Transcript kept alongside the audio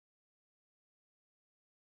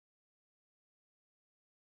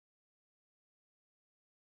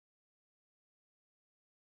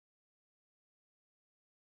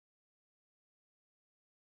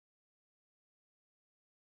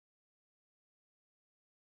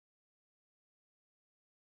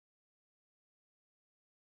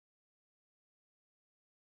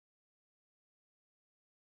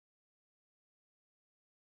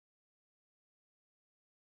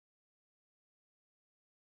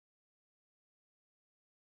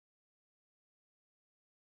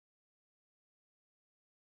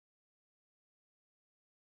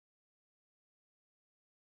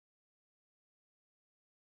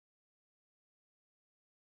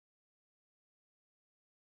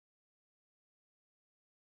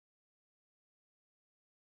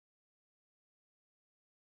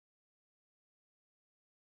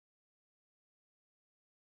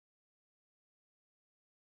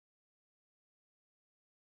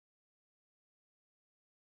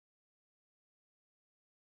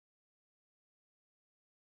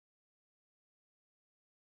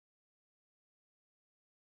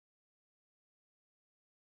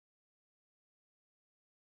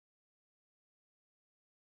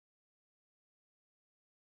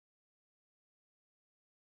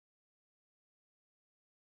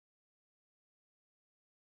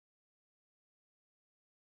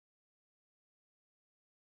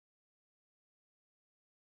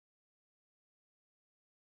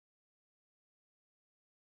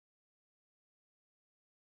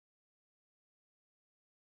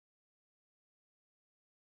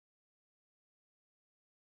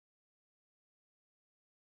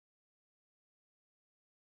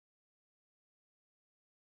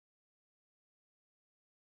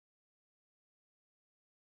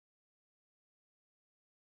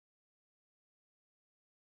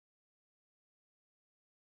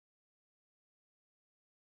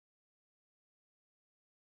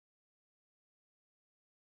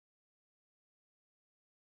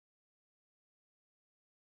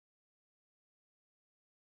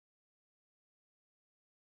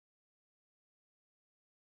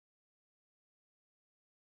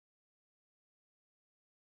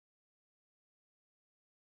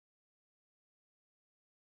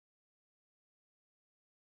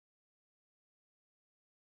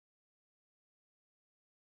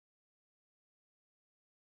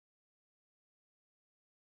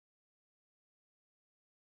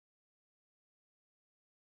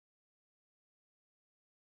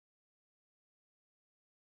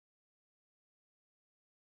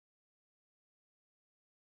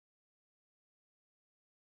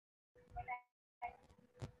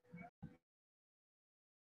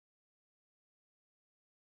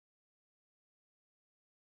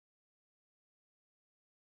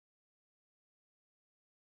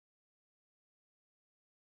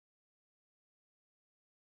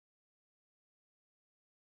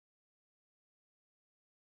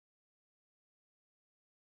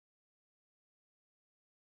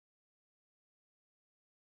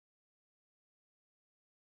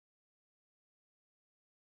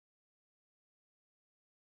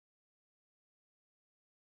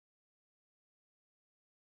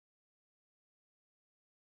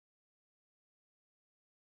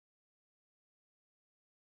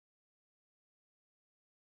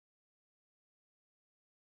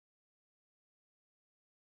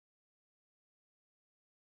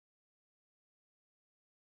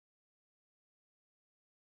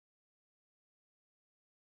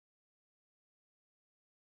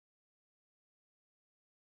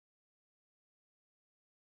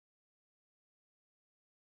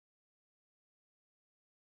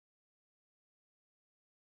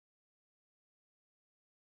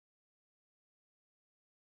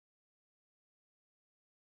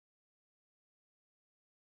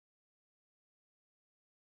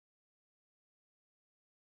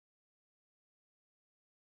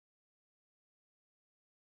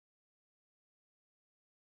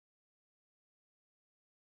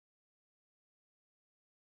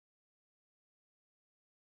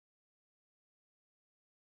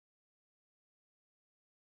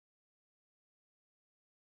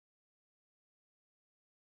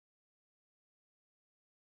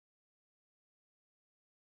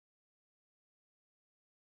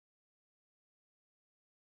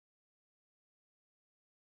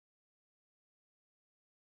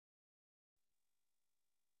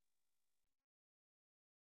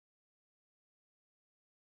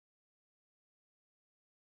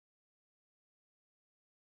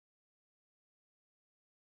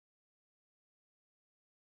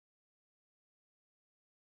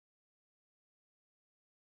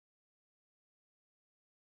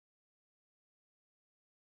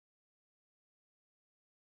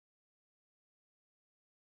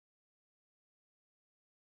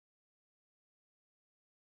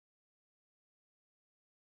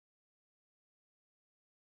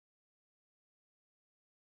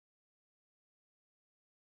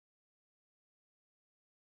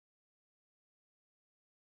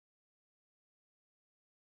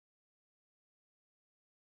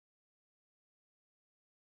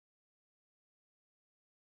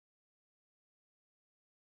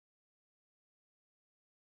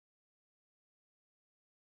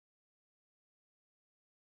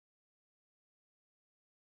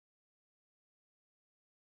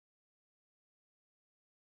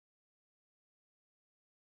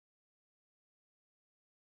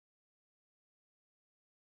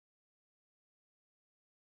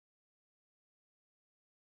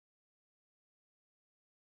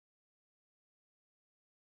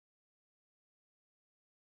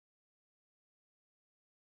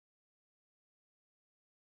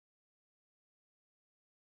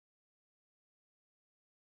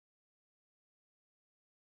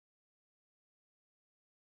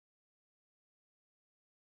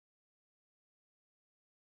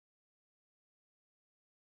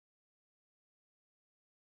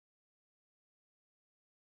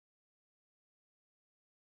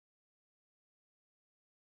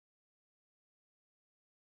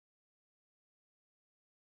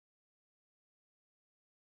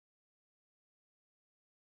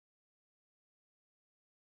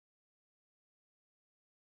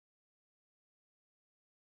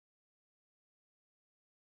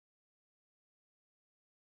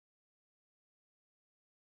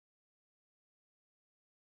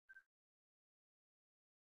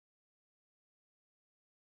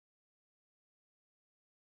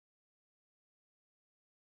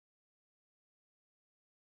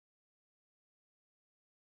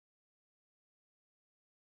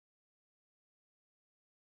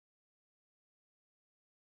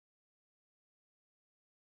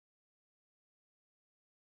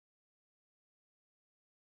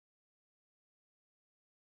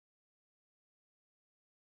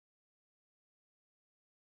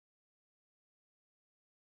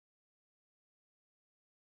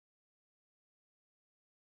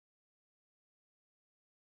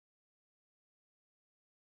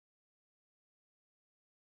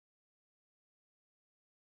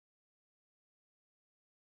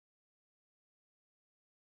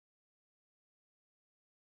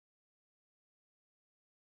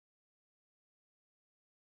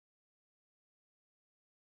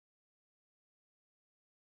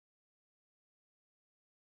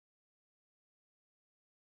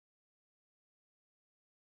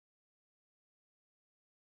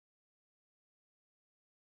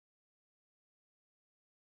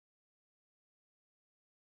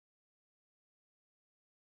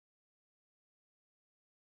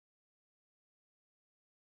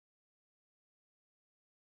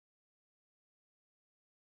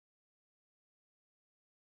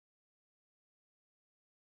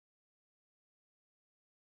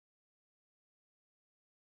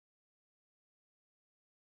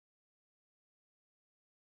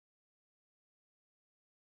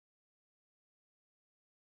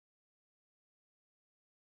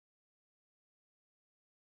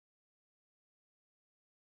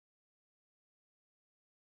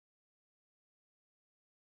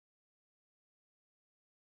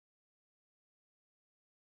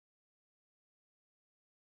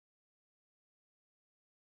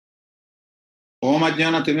ओम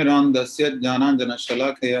अज्ञानतिमिरान्धस्य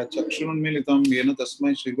ज्ञानाञ्जनशलाकया चक्षुरुन्मीलितं येन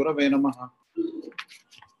तस्मै श्रीगुरवे नमः।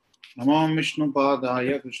 नमो विष्णुपादाय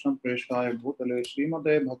कृष्णप्रेष्ठाय भूतले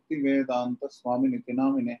श्रीमते भक्तिवेदान्तस्वामिनिति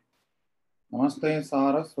नामिने। नमस्ते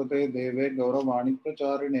सारस्वते देवे गौरवाणी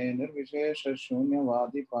प्रचारिणे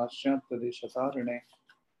निर्विशेषशून्यवादी पाश्चात्यदेशतारिणे।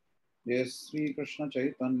 जय श्री कृष्ण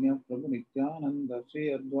चैतन्य प्रभु नित्यानंद श्री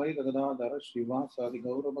अद्वैत गदाधर श्रीवासादि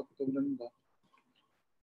गौरभक्तवृंद।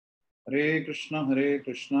 हरे कृष्ण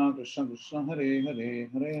कृष्ण कृष्ण हरे हरे,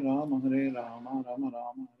 हरे राम राम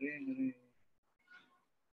राम हरे हरे।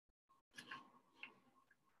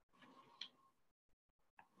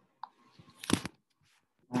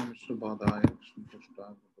 ओम विष्णुपादाय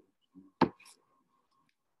कृष्णप्रेष्ठाय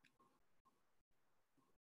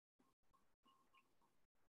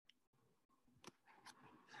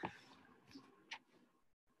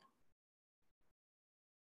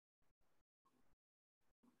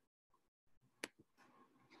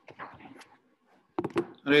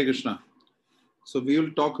Hare Krishna. So we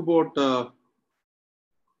will talk about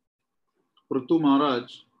Prithu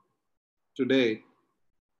Maharaj today.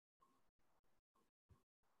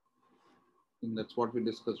 I think that's what we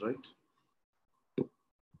discussed, right?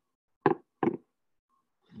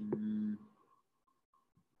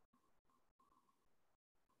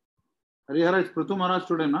 Harihara, it's Prithu Maharaj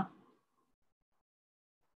today, na?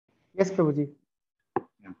 Yes, Prabhuji.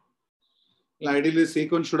 Yeah. Well, ideally, the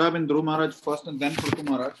sequence should have been Dhruv Maharaj first and then Prithu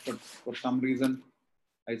Maharaj, but for some reason,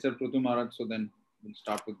 I said Prithu Maharaj, so then we'll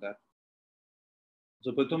start with that.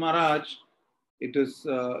 So Prithu Maharaj, it is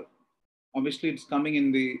obviously it's coming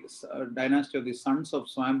in the dynasty of the sons of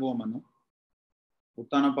Swayambhuva Manu.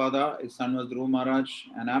 Uttanapada, his son was Dhruv Maharaj,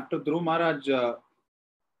 and after Dhruv Maharaj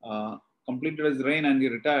completed his reign and he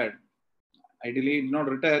retired. Ideally, he did not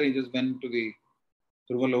retire, he just went to the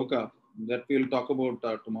Dhruva-loka. That we will talk about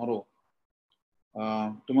tomorrow.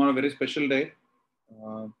 Tomorrow, a very special day.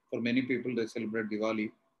 For many people, they celebrate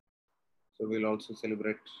Diwali. So we'll also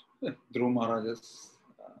celebrate Dhruva Maharaj's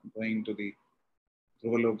going to the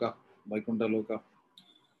Dhruva-loka, Vaikuntha-loka.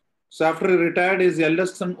 So after he retired, his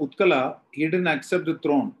eldest son Utkala, he didn't accept the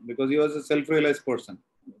throne because he was a self-realized person.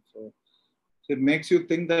 So it makes you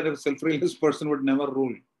think that a self-realized person would never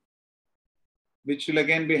rule, which will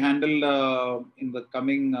again be handled in the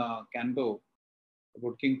coming canto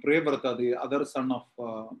about King Priyavrata, the other son of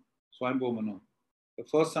Swayambhuva Manu. The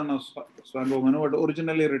first son of Swayambhuva Manu had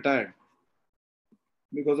originally retired,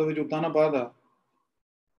 because of which Uttanapada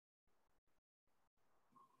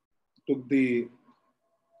took the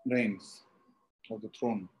reins of the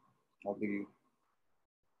throne of the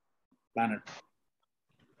planet.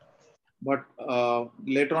 But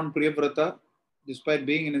later on, Priyavrata, despite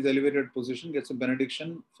being in his elevated position, gets a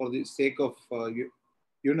benediction for the sake of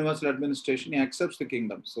universal administration. He accepts the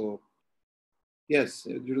kingdom. So, yes,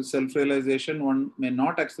 due to self-realization, one may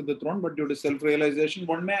not accept the throne, but due to self-realization,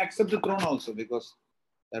 one may accept the throne also, because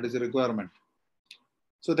that is a requirement.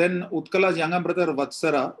 So then Utkala's younger brother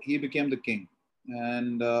Vatsara, he became the king.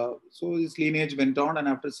 And so his lineage went on, and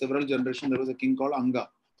after several generations, there was a king called Anga.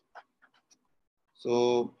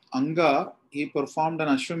 So Anga, he performed an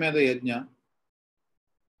Ashwamedha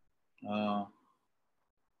Yajna.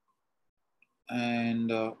 And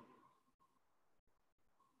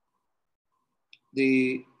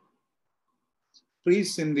the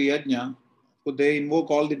priests in the Yajna, so they invoke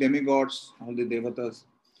all the demigods, all the devatas,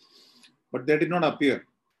 but they did not appear.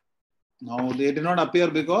 Now, they did not appear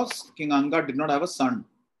because King Anga did not have a son.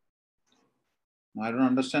 Now, I don't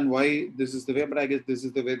understand why this is the way, but I guess this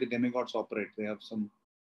is the way the demigods operate. They have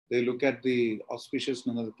they look at the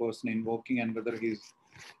auspiciousness of the person invoking and whether he's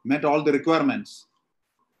met all the requirements.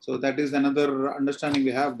 So that is another understanding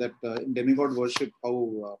we have, that in demigod worship,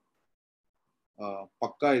 how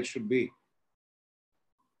pakka it should be.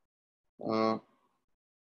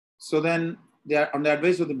 So then, on the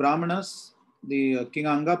advice of the Brahmanas, the King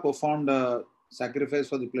Anga performed a sacrifice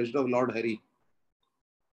for the pleasure of Lord Hari.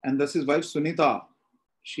 And thus his wife Sunita,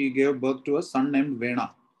 she gave birth to a son named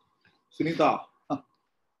Vena. Sunita.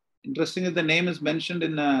 Interesting is the name is mentioned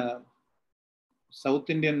in a South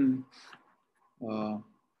Indian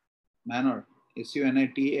manner.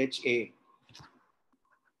 Sunitha.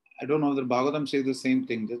 I don't know whether Bhagavatam says the same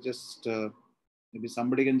thing. Just maybe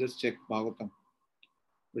somebody can just check Bhagavatam.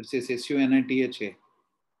 But it says Sunitha.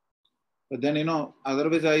 But then,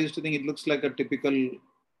 otherwise I used to think it looks like a typical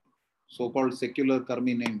so-called secular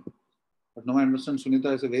Karmi name. But now I understand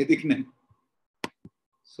Sunita is a Vedic name.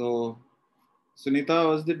 So Sunita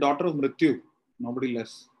was the daughter of Mrityu, nobody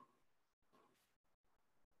less.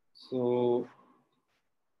 So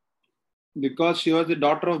because she was the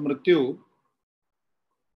daughter of Mrityu,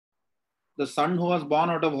 the son who was born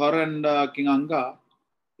out of her and King Anga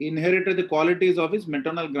inherited the qualities of his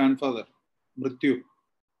maternal grandfather, Mrityu.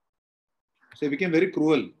 So he became very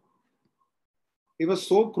cruel. He was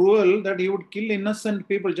so cruel that he would kill innocent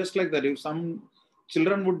people just like that. If some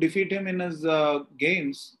children would defeat him in his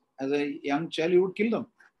games as a young child, he would kill them.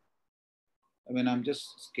 I mean, I'm just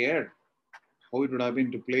scared how it would have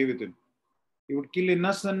been to play with him. He would kill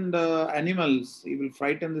innocent animals. He will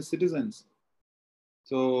frighten the citizens.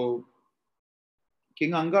 So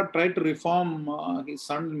King Anga tried to reform his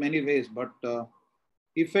son in many ways, but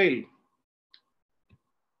he failed.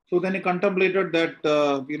 So then he contemplated that,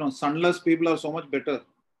 sonless people are so much better.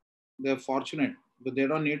 They're fortunate, but they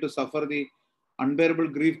don't need to suffer the unbearable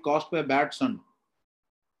grief caused by a bad son.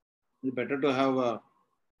 It's better to have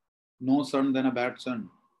no son than a bad son.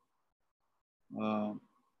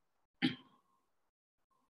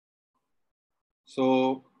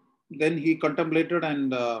 So then he contemplated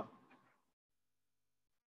and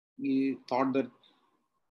he thought that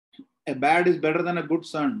a bad is better than a good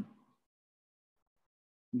son,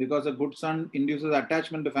 because a good son induces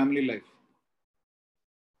attachment to family life.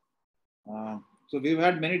 So we've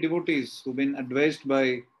had many devotees who've been advised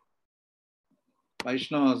by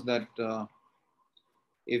Vaishnavas that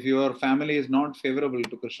if your family is not favorable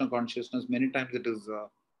to Krishna consciousness, many times it is a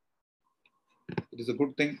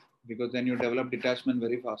good thing, because then you develop detachment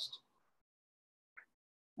very fast.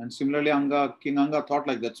 And similarly, King Anga thought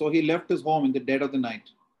like that. So he left his home in the dead of the night.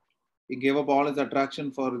 He gave up all his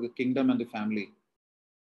attraction for the kingdom and the family.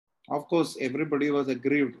 Of course, everybody was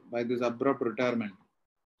aggrieved by this abrupt retirement.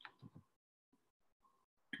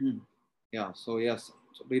 Yeah, so yes.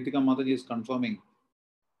 So Ritika Mataji is confirming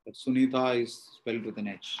that Sunita is spelled with an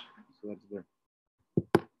H. So that's good.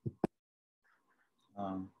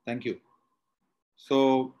 Thank you.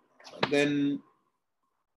 So then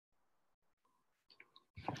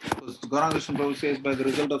Gauranga Krishna Prabhu says, by the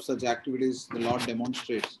result of such activities, the Lord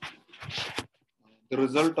demonstrates the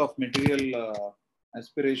result of material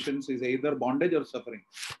aspirations is either bondage or suffering.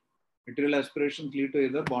 Material aspirations lead to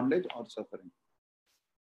either bondage or suffering.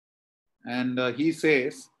 And he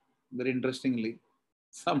says, very interestingly,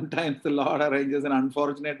 sometimes the Lord arranges an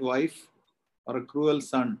unfortunate wife or a cruel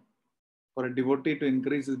son for a devotee to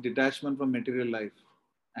increase his detachment from material life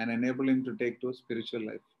and enable him to take to spiritual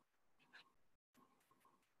life.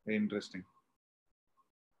 Very interesting.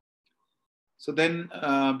 So then,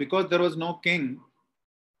 because there was no king,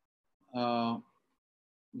 the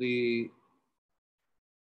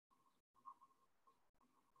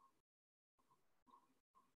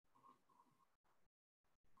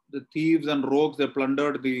thieves and rogues, they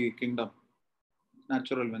plundered the kingdom. It's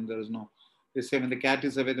natural when there is no, they say when the cat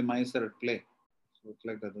is away, the mice are at play. So it's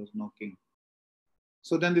like that, there was no king.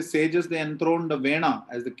 So then the sages, they enthroned Vena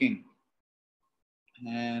as the king.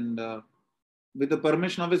 And with the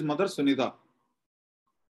permission of his mother, Sunita.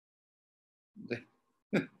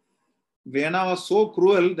 Vena was so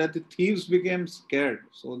cruel that the thieves became scared.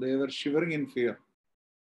 So they were shivering in fear.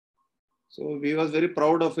 So he was very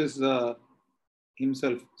proud of his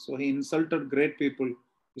himself. So he insulted great people.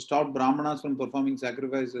 He stopped Brahmanas from performing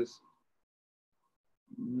sacrifices.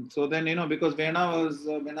 So then, because Vena's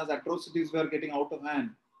atrocities were getting out of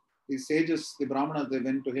hand, the sages, the Brahmanas, they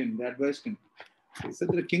went to him, they advised him. He said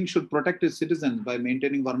that the king should protect his citizens by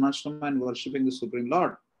maintaining Varnashrama and worshipping the Supreme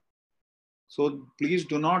Lord. So please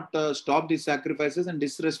do not stop these sacrifices and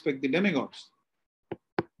disrespect the demigods.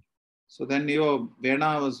 So then,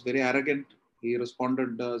 Vena was very arrogant. He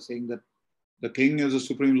responded saying that the king is the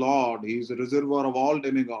Supreme Lord. He is a reservoir of all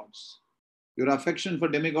demigods. Your affection for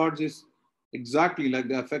demigods is exactly like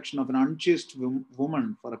the affection of an unchaste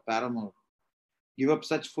woman for a paramour. Give up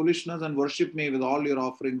such foolishness and worship me with all your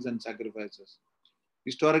offerings and sacrifices.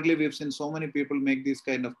 Historically, we've seen so many people make these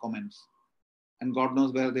kind of comments, and God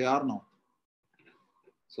knows where they are now.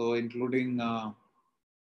 So, including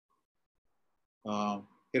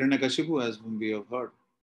Hiranyakashipu, as we have heard.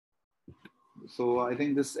 So, I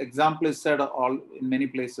think this example is said all in many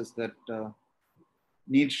places that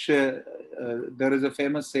Nietzsche, there is a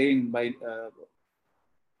famous saying by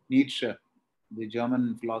Nietzsche, the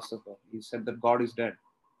German philosopher. He said that God is dead.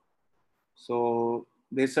 So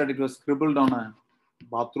they said it was scribbled on a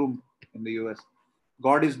bathroom in the US.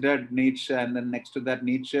 God is dead, Nietzsche, and then next to that,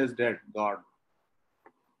 Nietzsche is dead, God.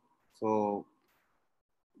 So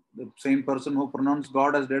the same person who pronounced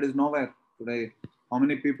God as dead is nowhere today. How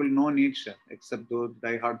many people know Nietzsche except those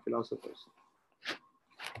die-hard philosophers?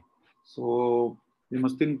 So we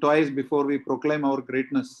must think twice before we proclaim our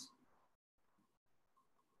greatness.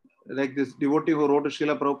 Like this devotee who wrote to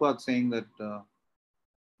Srila Prabhupada saying that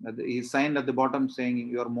He signed at the bottom saying,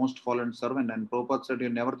 "You are most fallen servant." And Prabhupada said, "You're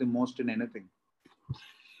never the most in anything."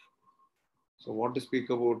 So what to speak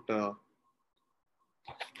about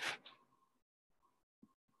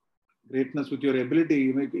greatness with your ability?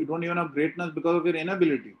 You don't even have greatness because of your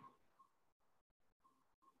inability.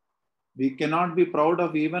 We cannot be proud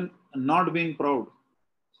of even not being proud.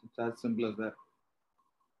 It's as simple as that.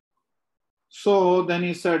 So then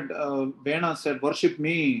he said, Vena said, "Worship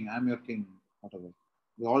me, I'm your king." Whatever.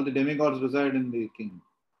 All the demigods reside in the king.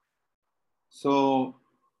 So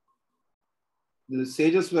the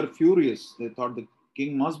sages were furious. They thought the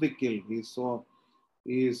king must be killed. He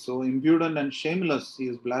is so impudent and shameless. He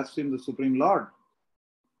has blasphemed the Supreme Lord.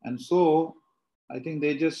 And so I think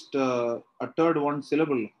they just uttered one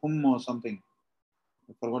syllable, hum or something.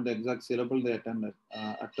 I forgot the exact syllable they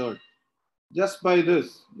uttered. Just by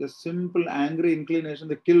this, just simple angry inclination,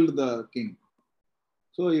 they killed the king.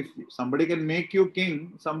 So if somebody can make you king,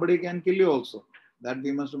 somebody can kill you also. That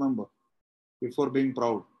we must remember before being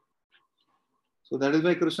proud. So that is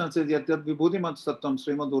why Krishna says, "Yat yat vibhuti mat sattam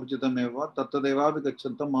srimad urjitam eva tattadeva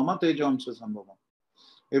vigachantam mama tejamsha sambhavam."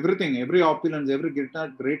 Everything, every opulence, every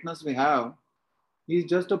greatness we have is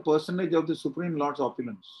just a percentage of the Supreme Lord's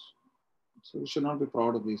opulence. So we should not be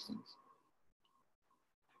proud of these things.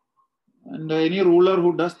 And any ruler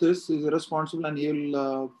who does this is irresponsible and he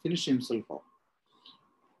will finish himself off.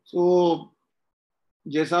 So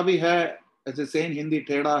जैसा भी है, as they say in Hindi,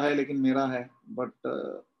 टेढ़ा है लेकिन मेरा है. But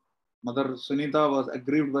Mother Sunita was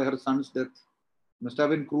aggrieved by her son's death. Must have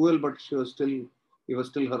been cruel, but he was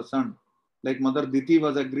still her son. Like Mother Diti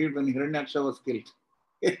was aggrieved when Hiranyaksha was killed.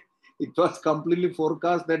 It was completely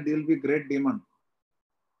forecast that there will be great demon.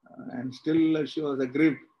 And still she was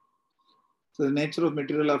aggrieved. So the nature of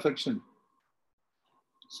material affection.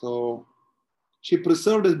 So she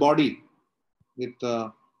preserved his body with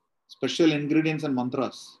special ingredients and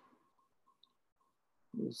mantras.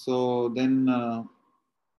 So then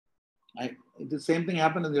the same thing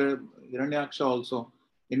happened in the Hiranyaksha also.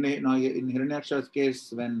 In Hiranyaksha's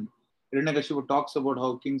case, when Hiranyakashipu talks about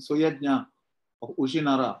how King Suyajna of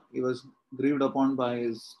Ushinara, he was grieved upon by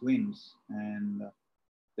his twins and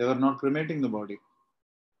they were not cremating the body.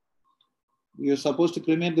 You're supposed to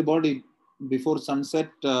cremate the body before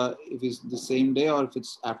sunset if it's the same day, or if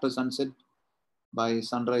it's after sunset by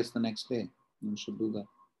sunrise the next day. You should do that.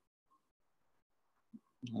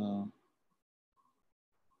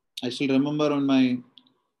 I still remember when my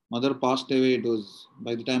mother passed away, it was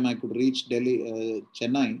by the time I could reach Delhi,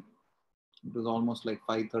 Chennai, it was almost like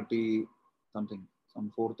 5:30 something,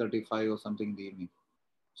 some 4:35 or something in the evening.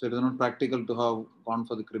 So it was not practical to have gone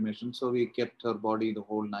for the cremation. So we kept her body the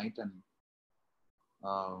whole night, and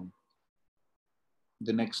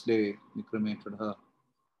the next day we cremated her.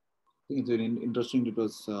 I think it's very interesting. It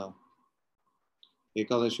was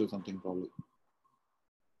Ekadashi or something probably.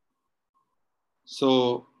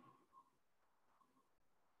 So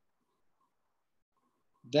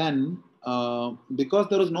then, because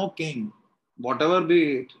there was no king, whatever be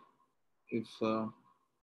it, if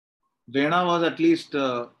Vena was at least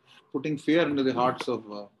putting fear into the hearts of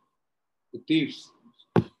the thieves.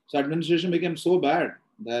 So administration became so bad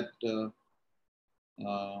that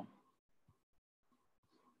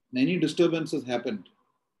many disturbances happened.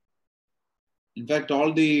 In fact,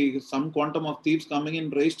 some quantum of thieves coming in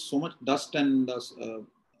raised so much dust and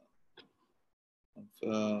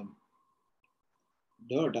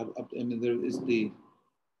dirt. I mean, there is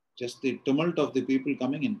just the tumult of the people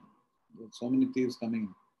coming in. There's so many thieves coming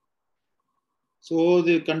in. So,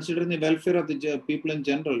 considering the welfare of the people in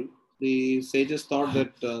general, the sages thought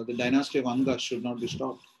that the dynasty of Anga should not be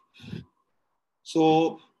stopped.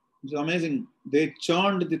 So, it's amazing. They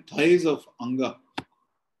churned the thighs of Anga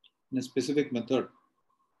in a specific method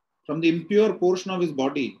from the impure portion of his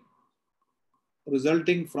body,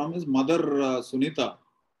 resulting from his mother Sunita,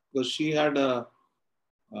 because she had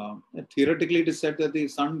theoretically it is said that the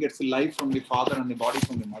son gets the life from the father and the body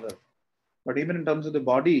from the mother. But even in terms of the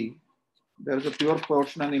body, there is a pure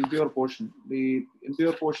portion and impure portion. The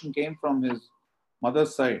impure portion came from his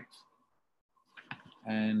mother's side,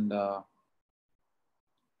 and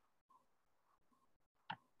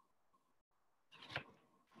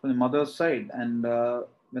from the mother's side, and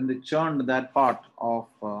when they churned that part of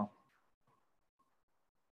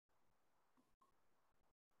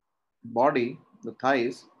body, the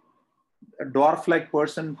thighs, a dwarf-like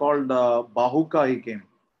person called Bahuka, he came.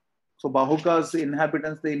 So Bahuka's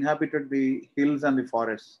inhabitants, they inhabited the hills and the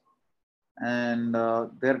forests. And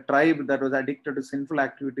their tribe that was addicted to sinful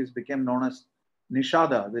activities became known as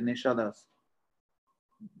Nishada, the Nishadas.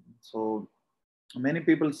 So many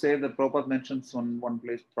people say that Prabhupada mentions on one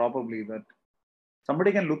place probably that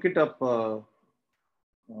Somebody can look it up. Vikas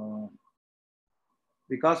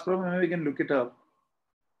Prabhu, maybe we can look it up.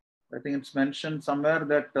 I think it's mentioned somewhere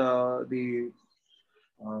that the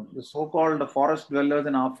so-called forest dwellers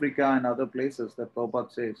in Africa and other places that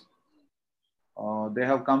Prabhupada says, they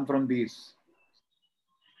have come from these.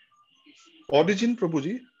 Origin,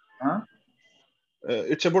 Prabhuji? Huh?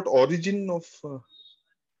 It's about origin of...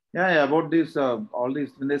 Yeah, about this, all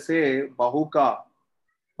these, when they say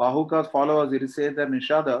Bahuka's followers, it is said they're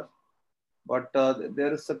Nishadas, but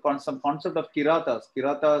there is some concept of Kiratas.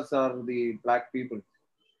 Kiratas are the black people.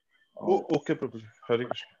 Oh, okay, Prabhuji. Hare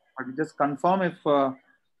Krishna. But just confirm if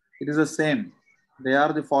it is the same. They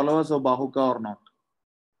are the followers of Bahuka or not.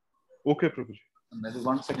 Okay, Prabhuji. And maybe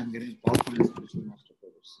 1 second, getting a call from the spiritual master.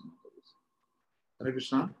 Hare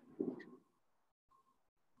Krishna.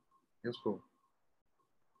 Yes, Prabhu.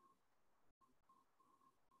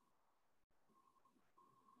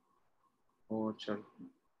 Oh, चल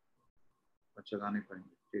अच्छा गाने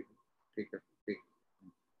पाएंगे ठीक है ठीक है ठीक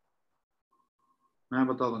मैं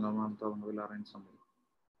बता दूंगा we'll arrange somebody.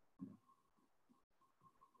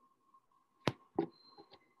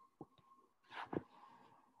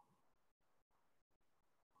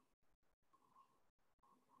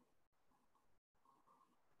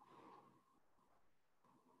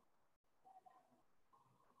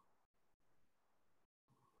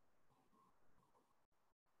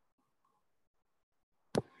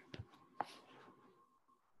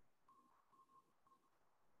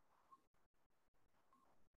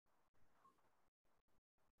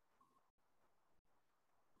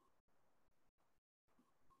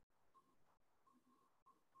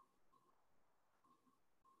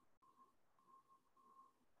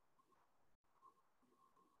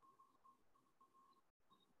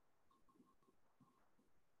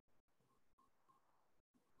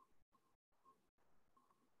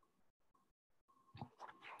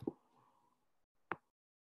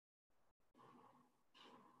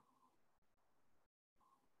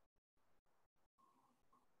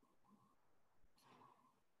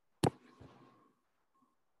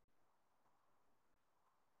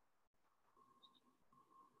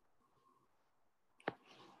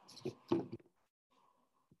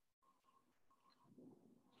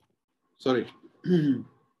 Sorry.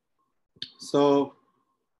 So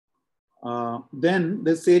then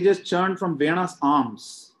the sages churned from Vena's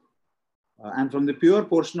arms and from the pure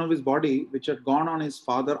portion of his body, which had gone on his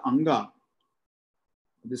father Anga,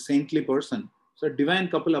 the saintly person. So a divine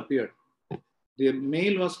couple appeared. The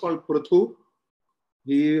male was called Prithu.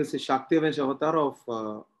 He is a Shaktivesh avatar of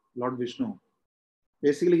Lord Vishnu.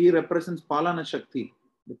 Basically, he represents Palana Shakti,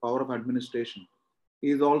 the power of administration.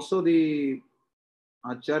 He is also the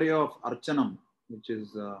Acharya of Archanam, which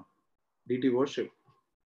is deity worship.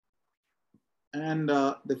 And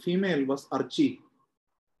the female was Archi.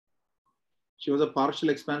 She was a partial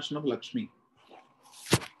expansion of Lakshmi.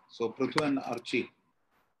 So Prithu and Archi.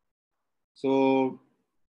 So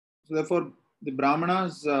therefore, the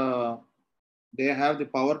Brahmanas, they have the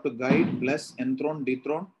power to guide, bless, enthrone,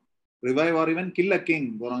 dethrone, revive, or even kill a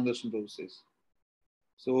king, Gauranga Darshan Prabhu says.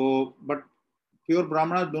 So, but pure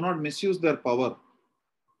Brahmanas do not misuse their power.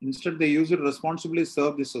 Instead, they use it responsibly,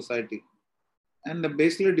 serve the society. And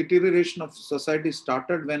basically, deterioration of society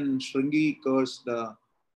started when Shringi cursed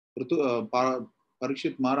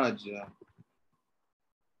Parikshit Maharaj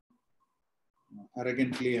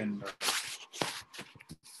arrogantly and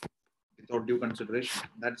without due consideration.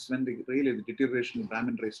 That's when really the deterioration of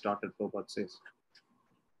Brahmin race started, Prabhupada says.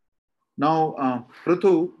 Now,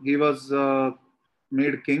 Prithu, he was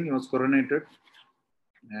made king, he was coronated,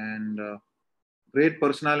 and great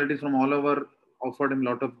personalities from all over offered him a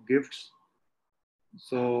lot of gifts.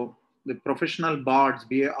 So the professional bards,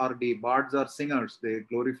 B-A-R-D, bards are singers, they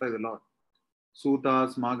glorify the Lord.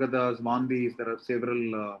 Sutas, Magadas, Vandis, there are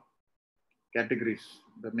several categories.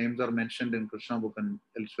 The names are mentioned in Krishna book and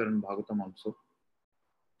elsewhere in Bhagavatam also.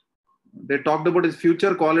 They talked about his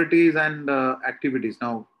future qualities and activities.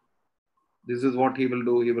 Now, this is what he will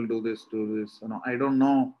do this, do this. You know, I don't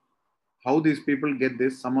know how these people get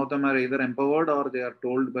this. Some of them are either empowered or they are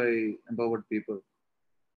told by empowered people.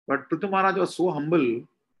 But Prithu Maharaj was so humble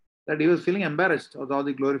that he was feeling embarrassed of all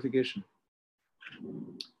the glorification.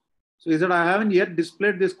 So he said, I haven't yet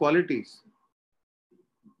displayed these qualities.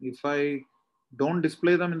 If I don't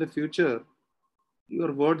display them in the future,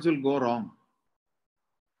 your words will go wrong,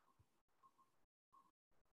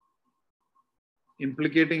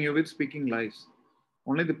 implicating you with speaking lies.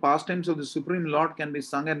 Only the pastimes of the Supreme Lord can be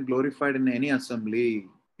sung and glorified in any assembly,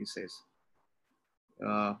 he says.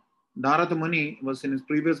 Narada Muni was in his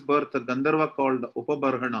previous birth a Gandharva called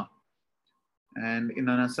Upabarhana. And in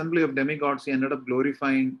an assembly of demigods, he ended up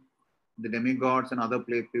glorifying the demigods and other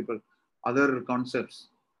play people, other concepts.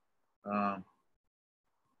 Uh,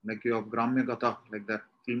 like you have Gramya Katha, like that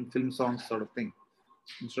film songs sort of thing.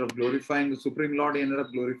 Instead of glorifying the Supreme Lord, he ended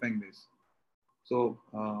up glorifying this. So,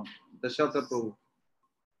 Dashatha Prabhu,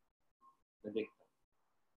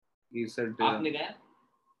 he said, आपने गाया?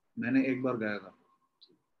 मैंने एक बार गाया था.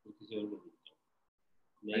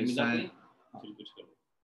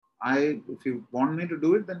 If you want me to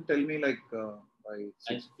do it, then tell me like by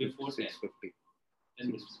 6:50. 10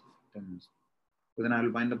 minutes. So then I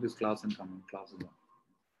will wind up this class and come in. Class is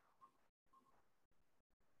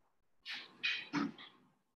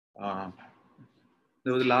on.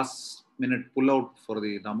 There was a last minute pull out for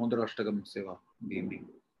the Damodar Ashtakam Seva in the evening.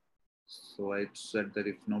 So I said that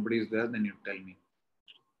if nobody is there, then you tell me.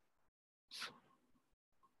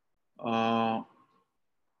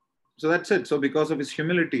 So that's it. So because of his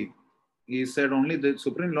humility, he said only the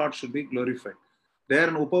Supreme Lord should be glorified. There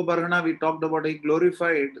in Upabargana, we talked about he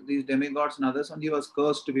glorified these demigods and others, and he was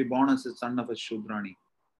cursed to be born as the son of a Shudrani.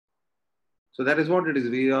 So that is what it is.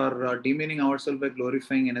 We are demeaning ourselves by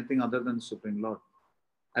glorifying anything other than the Supreme Lord.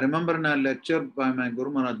 I remember in a lecture by my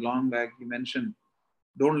Guru Maharaj long back, he mentioned,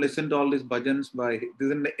 don't listen to all these bhajans by, this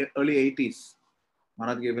is in the early 80s.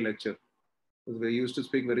 Maharaj gave a lecture. Because we used to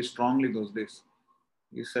speak very strongly those days.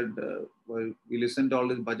 He said, well, we listened to all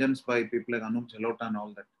these bhajans by people like Anup Jalota and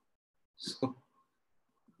all that. So,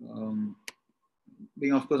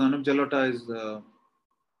 being of course, Anup Jalota is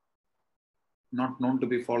not known to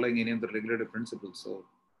be following any of the regulative principles. So,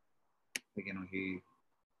 like, you know, he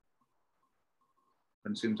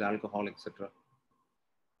consumes alcohol, etc.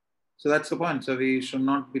 So that's the point. So we should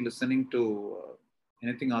not be listening to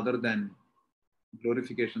anything other than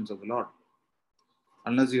glorifications of the Lord.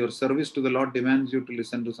 Unless your service to the Lord demands you to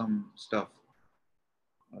listen to some stuff.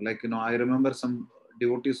 Like, you know, I remember some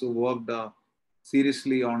devotees who worked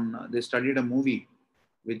seriously on, they studied a movie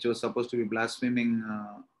which was supposed to be blaspheming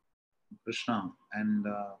Krishna and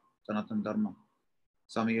Sanatana Dharma.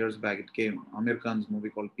 Some years back it came, Amir Khan's movie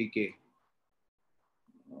called PK.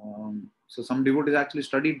 So some devotees actually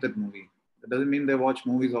studied that movie. That doesn't mean they watch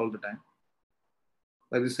movies all the time.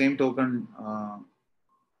 By the same token,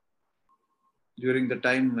 during the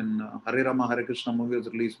time when Hare Rama Hare Krishna movie was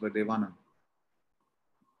released by Devanand,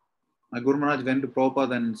 my Guru Maharaj went to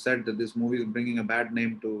Prabhupada and said that this movie is bringing a bad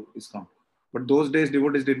name to ISKCON. But those days,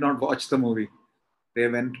 devotees did not watch the movie. They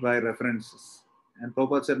went by references. And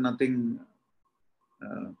Prabhupada said nothing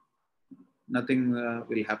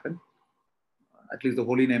will happen. At least the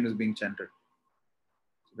holy name is being chanted.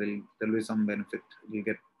 So there'll be some benefit you'll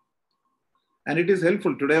get. And it is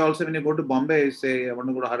helpful. Today also when you go to Bombay, you say, I want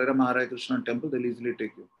to go to Hare Rama Hare Krishna temple, they'll easily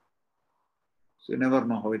take you. So you never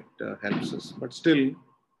know how it helps us. But still,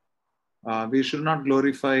 we should not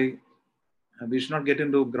glorify, we should not get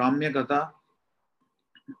into Gramya Katha,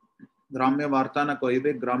 Gramya Vartana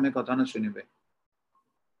Koibe, Gramya Kathana Shunibe.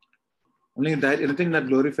 Only that, anything that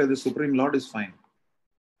glorifies the Supreme Lord is fine.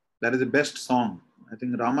 That is the best song. I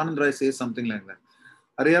think Ramanand Rai says something like that.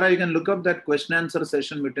 Harihara, you can look up that question answer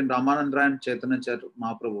session between Ramanand Rai and Chaitanya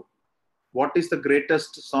Mahaprabhu. What is the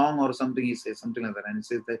greatest song or something he says, something like that. And he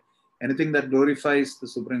says that anything that glorifies the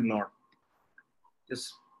Supreme Lord.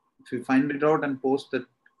 Just if you find it out and post the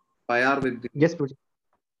PIR with the... Yes, Prabhuji.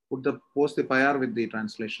 Post the PIR with the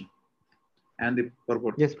translation and the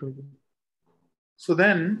purport. Yes, Prabhuji. So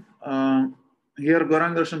then, here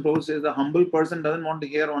Gauranga Darshan Prabhu says the humble person doesn't want to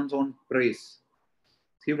hear one's own praise.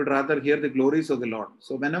 He would rather hear the glories of the Lord.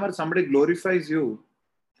 So whenever somebody glorifies you,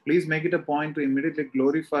 please make it a point to immediately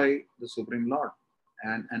glorify the Supreme Lord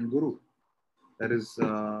and Guru. That is,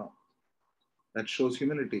 that shows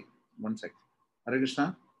humility. One second. Hare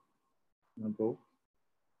Krishna. Go.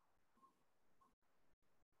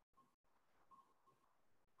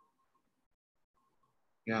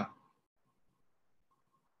 Yeah.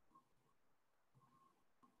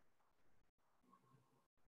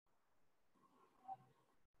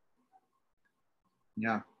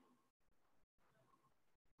 Yeah.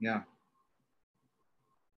 Yeah.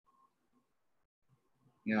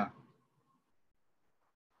 Yeah.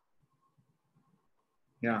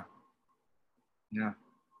 Yeah. Yeah.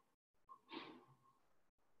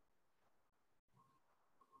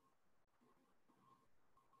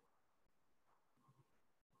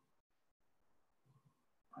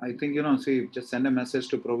 I think, you know, see, just send a message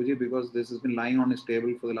to Prabhuji because this has been lying on his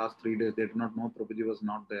table for the last 3 days. They did not know Prabhuji was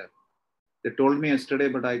not there. They told me yesterday,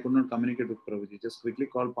 but I could not communicate with Prabhuji. Just quickly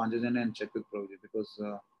call Panjajanya and check with Prabhuji because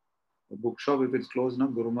the bookshop, if it's closed now,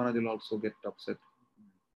 Guru Maharaj will also get upset.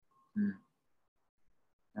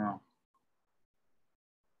 Yeah.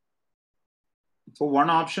 So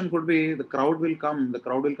one option could be the crowd will come,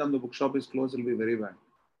 the bookshop is closed, it will be very bad.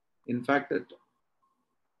 In fact,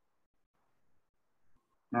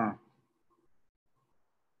 ah,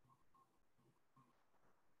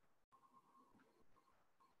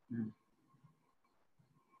 hmm,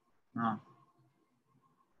 ah,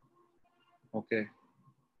 okay.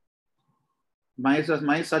 My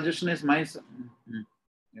suggestion is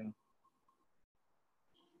yeah.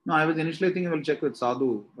 No, I was initially thinking we'll check with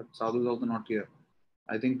Sadhu, but Sadhu is also not here.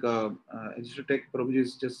 I think I should take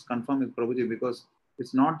Prabhuji, just confirm with Prabhuji, because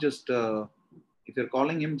it's not just if you're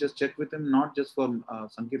calling him, just check with him, not just for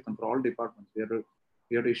Sankirtan, for all departments. We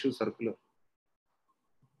have to issue circular.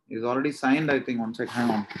 He's already signed, I think. One second, hang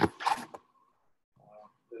on.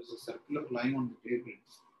 There's a circular lying on the table.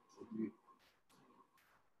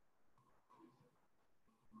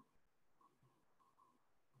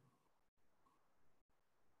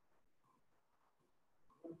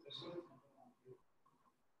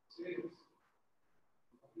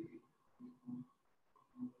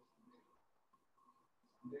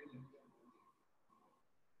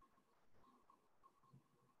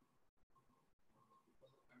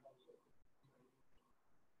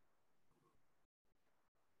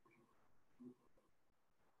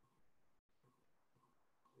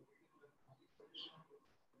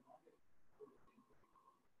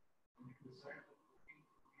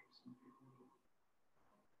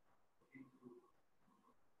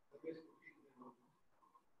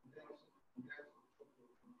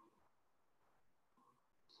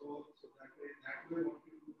 So that way what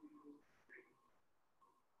we do is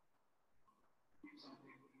keep some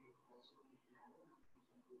people also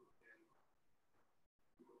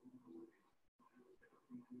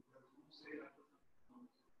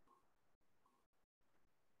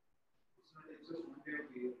it's not just one day of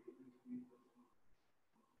the year.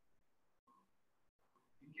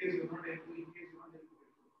 In case you're not able to,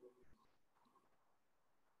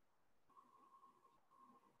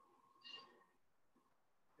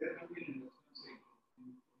 there can be an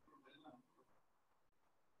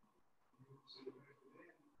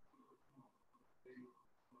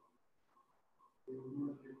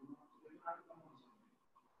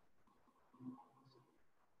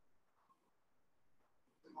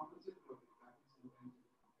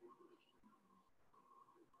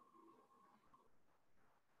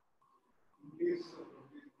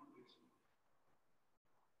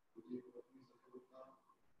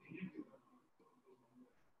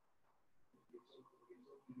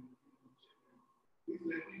please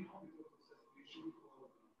let me know because it's an issue for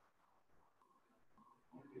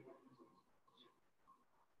all departments.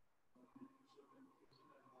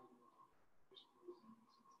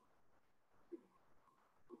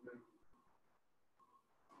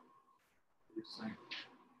 It's fine.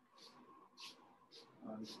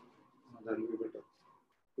 That will be better.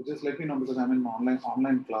 So just let me know because I'm in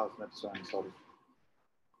online class. That's why I'm sorry.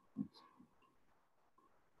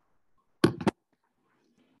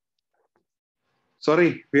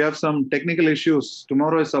 Sorry, we have some technical issues.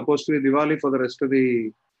 Tomorrow is supposed to be Diwali for the rest of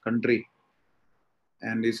the country.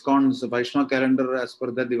 And ISKCON's Vaishnava calendar, as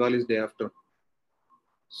per that, Diwali is day after.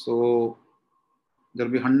 So there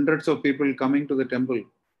will be hundreds of people coming to the temple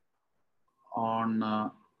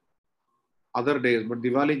on other days. But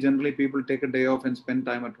Diwali, generally, people take a day off and spend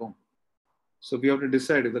time at home. So we have to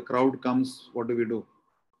decide if the crowd comes, what do we do?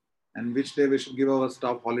 And which day we should give our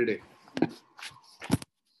staff holiday.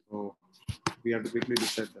 So we have to quickly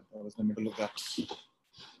decide that. I was in the middle of that.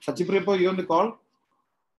 Sachiprepo, you on the call?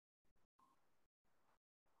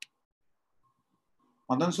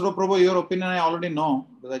 Madan Suro Prabhu, your opinion I already know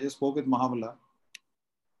because I just spoke with Mahabala.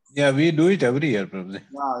 Yeah, we do it every year, Prabhuji.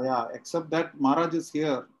 Yeah. Except that Maharaj is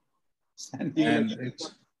here. And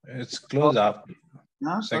it's closed after.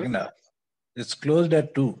 Second half. It's closed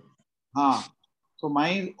at 2. So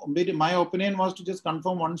my opinion was to just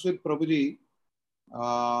confirm once with Prabhuji.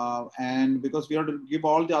 And because we have to give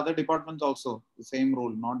all the other departments also the same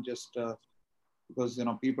rule, not just because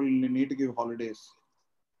people need to give holidays.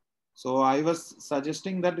 So I was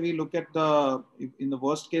suggesting that we look at in the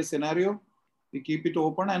worst case scenario, we keep it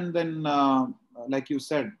open, and then like you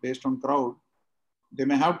said, based on crowd, they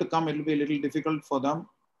may have to come. It will be a little difficult for them.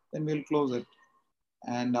 Then we'll close it,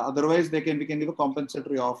 and otherwise we can give a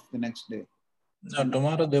compensatory off the next day. No,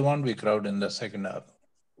 tomorrow there won't be crowd in the second half.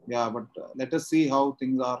 Yeah, but let us see how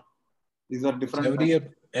things are. These are different.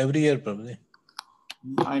 Every year, Prabhuji.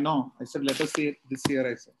 I know. I said, let us see it this year.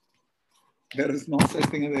 I said, there is no such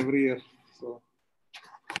thing as every year. So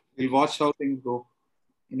we'll watch how things go.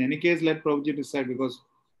 In any case, let Prabhuji decide because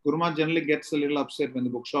Guruma generally gets a little upset when the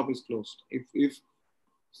bookshop is closed. If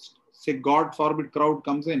say God forbid crowd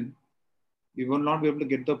comes in, we will not be able to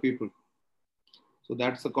get the people. So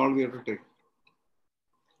that's the call we have to take.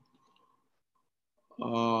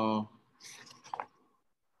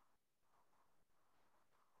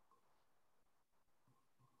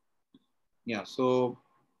 Yeah, so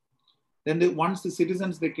then once the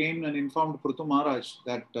citizens, they came and informed Prithu Maharaj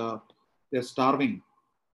that they're starving.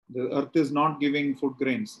 The earth is not giving food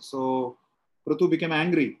grains. So Prithu became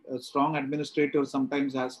angry. A strong administrator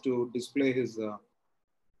sometimes has to display his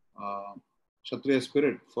Kshatriya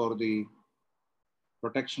spirit for the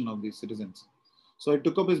protection of the citizens. So he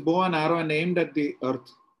took up his bow and arrow and aimed at the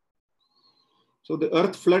earth. So the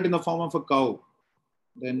earth fled in the form of a cow.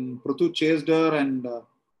 Then Prithu chased her, and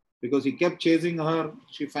because he kept chasing her,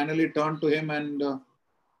 she finally turned to him and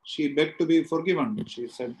she begged to be forgiven. She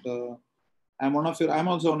said, I'm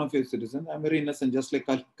also one of your citizens. I'm very innocent, just like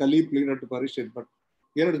Kali pleaded to Parishit. But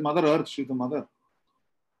here it is Mother Earth, she's the mother.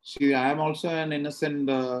 I am also an innocent,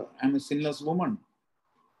 I'm a sinless woman.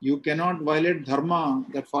 You cannot violate dharma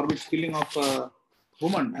that forbids killing of a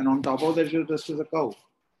woman, and on top of that, she's dressed as a cow.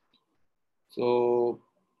 So,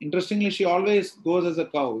 interestingly, she always goes as a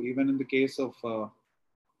cow, even in the case of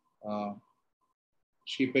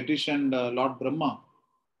she petitioned Lord Brahma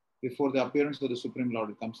before the appearance of the Supreme Lord.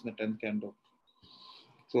 It comes in the 10th canto.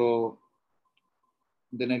 So,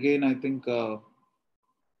 then again, I think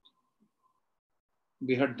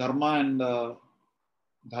we had Dharma and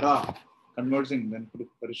Dhara conversing when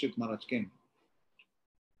Parishit Maharaj came.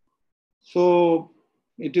 So,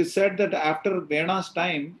 it is said that after Vena's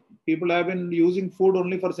time, people have been using food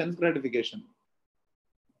only for sense gratification.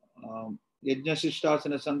 Yajna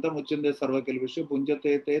Shishtasana Santam Uchinde Sarva Kilvishu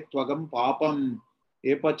Punjate Te Twagam Papam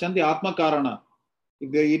Epachanti Atma Karana.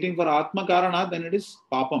 If they are eating for Atma Karana, then it is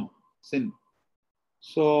Papam, sin.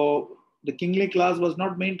 So the kingly class was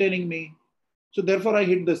not maintaining me. So therefore I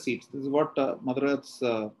hid the seeds. This is what Mother Earth's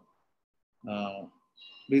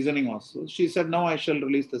reasoning was. So she said, now I shall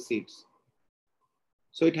release the seeds.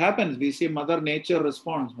 So it happens. We see Mother Nature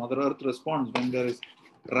responds, Mother Earth responds when there is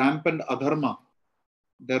rampant adharma.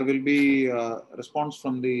 There will be a response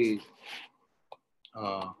from the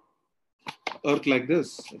earth like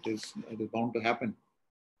this. It is bound to happen.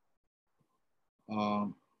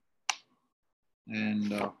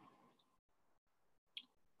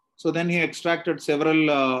 So then he extracted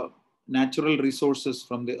several natural resources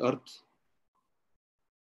from the earth.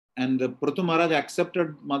 And Prithu Maharaj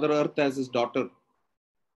accepted Mother Earth as his daughter.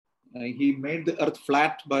 He made the earth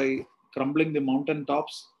flat by crumbling the mountain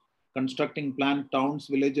tops, constructing planned towns,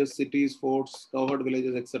 villages, cities, forts, covered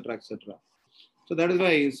villages, etc., etc. So that is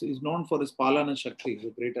why he's known for his Palana Shakti, he's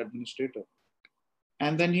a great administrator.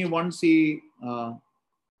 And then he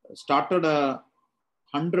started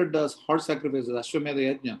 100 horse sacrifices,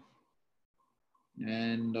 Ashwamedha Yajna.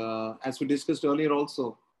 And as we discussed earlier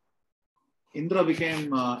also, Indra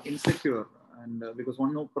became insecure, and because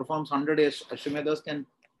one who performs 100 Ashwamedhas can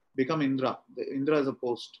become Indra. Indra is a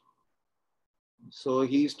post. So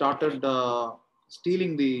he started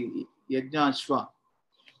stealing the Yajna Ashwa.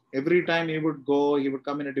 Every time he would go, he would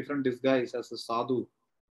come in a different disguise as a sadhu.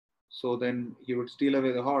 So then he would steal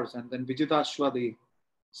away the horse. And then Vijitashwa, the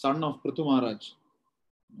son of Prithu Maharaj,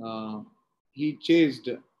 he chased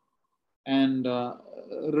and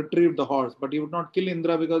retrieved the horse. But he would not kill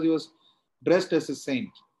Indra because he was dressed as a saint.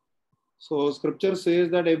 So scripture says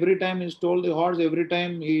that every time he stole the horse, every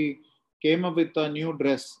time he came up with a new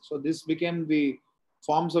dress. So this became the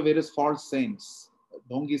forms of various false saints,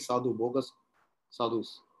 Dhongi Sadhu, bogus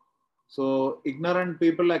sadhus. So ignorant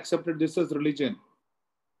people accepted this as religion.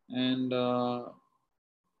 And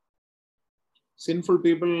sinful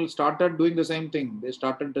people started doing the same thing. They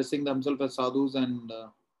started dressing themselves as sadhus and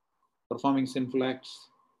performing sinful acts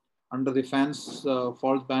under the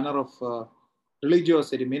false banner of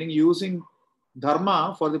religiosity, meaning using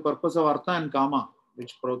dharma for the purpose of artha and kama,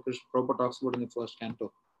 which Prabhupada talks about in the first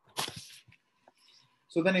canto.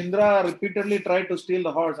 So then Indra repeatedly tried to steal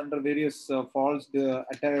the horse under various false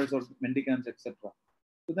attires of mendicants, etc.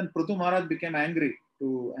 So then Prithu Maharaj became angry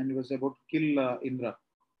and he was about to kill Indra.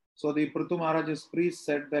 So the Prithu Maharaj's priest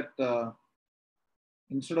said that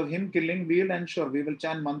instead of him killing, we will ensure, we will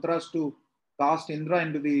chant mantras to cast Indra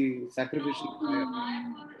into the sacrificial fire.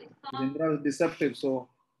 Indra is deceptive. So,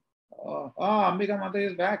 Ambika Mata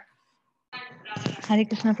is back. Hare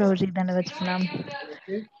Krishna Prabhuji, Dandavat Pranam.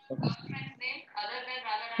 Okay.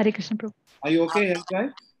 Hare Krishna Prabhu. Are you okay,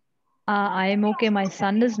 guys? I am okay. My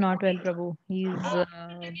son is not well, Prabhu.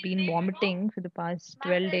 He's been vomiting for the past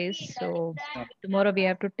 12 days. So tomorrow we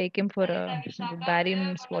have to take him for a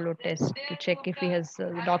barium swallow test to check if he has,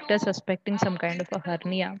 the doctor suspecting some kind of a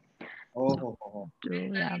hernia.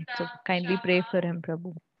 So kindly pray for him,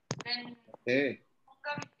 Prabhu. Okay.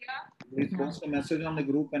 We'll post a message on the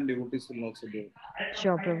group and devotees will also do it.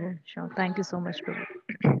 Sure, Prabhu. Sure. Thank you so much,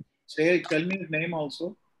 Prabhu. Say, tell me his name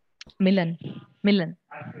also. Milan. Milan.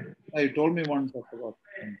 You told me once, I forgot.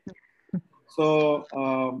 So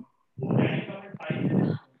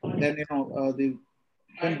then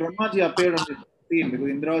when Brahmaji appeared on the scene because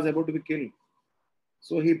Indra was about to be killed,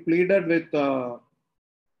 so he pleaded with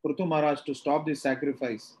Prithu Maharaj to stop this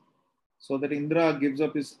sacrifice, so that Indra gives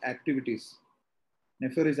up his activities,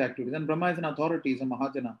 nefarious activities. And Brahma is an authority, is a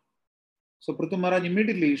Mahajana. So Prithu Maharaj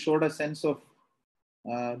immediately showed a sense of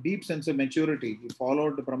deep sense of maturity. He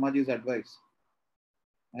followed Brahmaji's advice,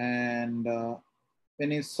 and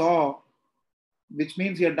when he saw, which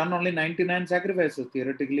means he had done only 99 sacrifices.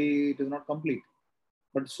 Theoretically, it is not complete.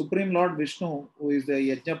 But Supreme Lord Vishnu, who is the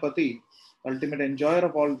Yajnapati, ultimate enjoyer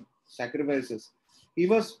of all sacrifices, he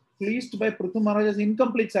was pleased by Prithu Maharaj's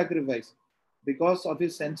incomplete sacrifice because of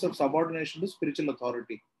his sense of subordination to spiritual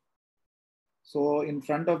authority. So in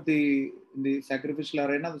front of in the sacrificial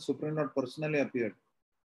arena, the Supreme Lord personally appeared.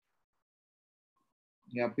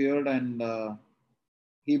 He appeared and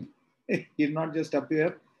he did not just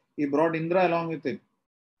appear, he brought Indra along with him.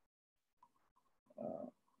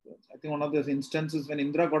 I think one of those instances when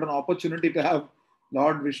Indra got an opportunity to have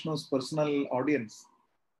Lord Vishnu's personal audience.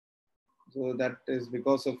 So that is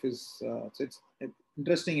because of his, so it's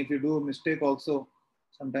interesting, if you do a mistake also,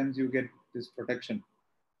 sometimes you get this protection.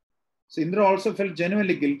 So Indra also felt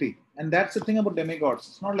genuinely guilty. And that's the thing about demigods.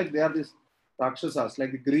 It's not like they are these Rakshasas,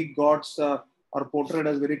 like the Greek gods are portrayed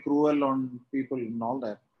as very cruel on people and all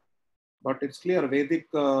that. But it's clear, Vedic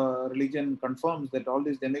religion confirms that all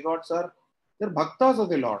these demigods they're bhaktas of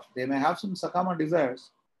the Lord. They may have some sakama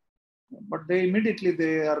desires, but they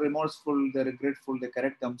are remorseful, they're regretful, they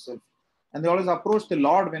correct themselves. And they always approach the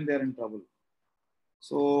Lord when they're in trouble.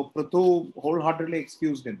 So Prithu wholeheartedly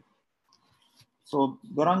excused him. So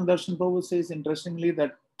Gauranga Darshan Prabhu says, interestingly,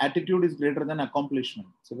 that attitude is greater than accomplishment.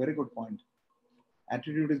 It's a very good point.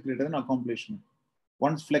 Attitude is greater than accomplishment.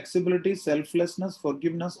 One's flexibility, selflessness,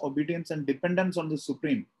 forgiveness, obedience, and dependence on the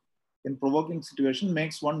Supreme in provoking situation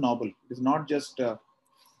makes one noble. It is not just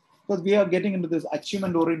because we are getting into this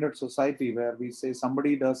achievement-oriented society where we say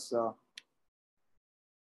somebody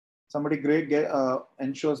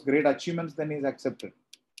ensures great achievements, then he is accepted.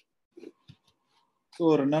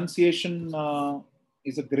 So renunciation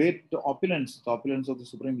is a great opulence, the opulence of the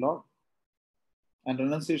Supreme Lord. And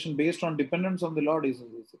renunciation based on dependence on the Lord is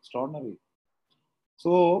extraordinary.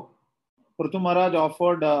 So Prithu Maharaj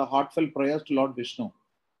offered heartfelt prayers to Lord Vishnu.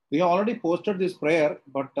 We have already posted this prayer,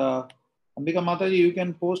 but Ambika Mataji, you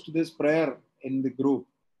can post this prayer in the group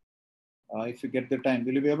if you get the time.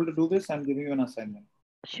 Will you be able to do this? I'm giving you an assignment.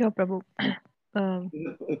 Sure, Prabhu.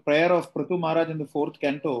 A prayer of Prithu Maharaj in the 4th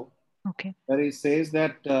canto, Okay. where he says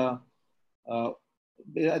that,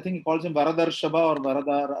 I think he calls him Varadarshaba or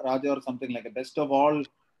Varada Raja or something like that. Best of all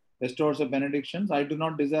bestowers of benedictions, I do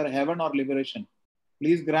not desire heaven or liberation.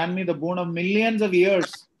 Please grant me the boon of millions of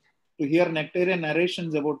years to hear nectarian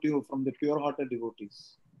narrations about you from the pure-hearted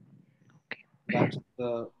devotees. Okay.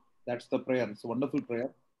 That's the prayer. It's a wonderful prayer.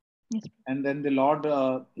 Yes. And then the Lord,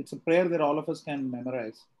 it's a prayer that all of us can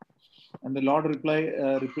memorize. And the Lord replied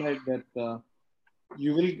that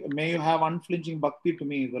may you have unflinching bhakti to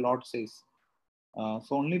me, the Lord says.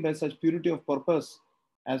 So only by such purity of purpose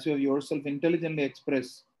as you have yourself intelligently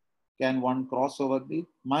expressed can one cross over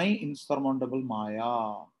my insurmountable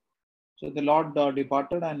Maya. So the Lord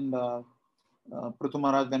departed and Prithu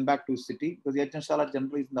Maharaj went back to his city because Yajnashala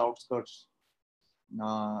generally is in the outskirts.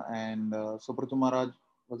 So Prithu Maharaj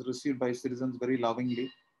was received by citizens very lovingly.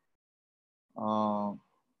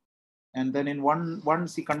 And then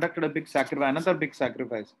once he conducted a big sacrifice, another big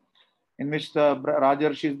sacrifice, in which the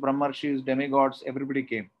Rajarshis, Brahmarshis, demigods, everybody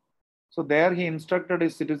came. So there he instructed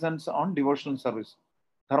his citizens on devotional service,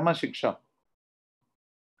 Dharma Shiksha.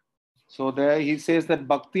 So there he says that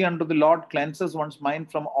bhakti unto the Lord cleanses one's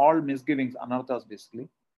mind from all misgivings, anarthas basically.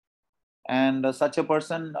 And such a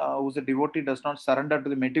person who's a devotee does not surrender to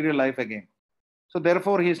the material life again. So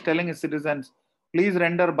therefore he is telling his citizens, please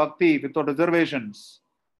render bhakti without reservations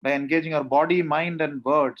by engaging your body, mind and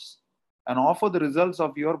words and offer the results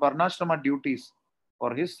of your varnashrama duties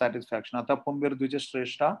for his satisfaction. Ata pumbir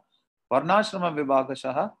dvijashreshta varnashrama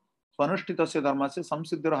vibhagashaha swanushthitasya dharmasya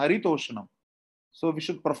samsiddhir haritoshanam. So we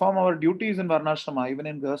should perform our duties in varnashrama, even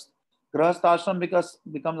in grahastha ashram becomes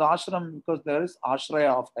ashram because there is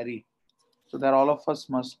ashraya of Hari. So there all of us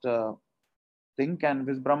must think, and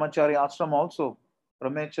this brahmachari ashram also,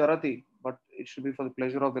 brahmacharati, but it should be for the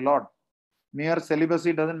pleasure of the Lord. Mere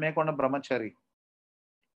celibacy doesn't make one a brahmachari.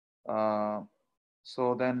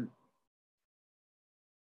 So then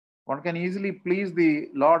One can easily please the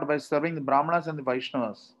Lord by serving the Brahmanas and the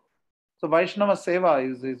Vaishnavas. So Vaishnava Seva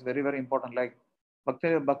is very, very important. Like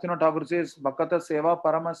Bhaktivinoda Thakur says, Bhakata Seva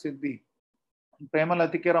Parama Siddhi, Prema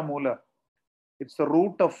Latikera Mula. It's the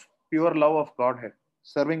root of pure love of Godhead,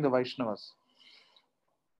 serving the Vaishnavas.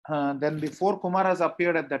 Then the 4 Kumaras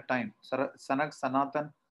appeared at that time. Sanak,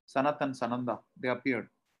 Sanatan, Sananda. They appeared.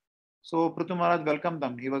 So Prithu Maharaj welcomed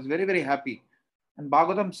them. He was very, very happy. And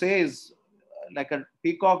Bhagavatam says, like a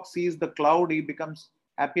peacock sees the cloud, he becomes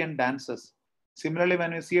happy and dances. Similarly,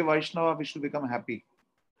 when we see a Vaishnava, we should become happy.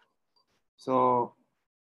 So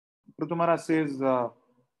Prithu Maharaj says,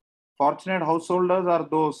 fortunate householders are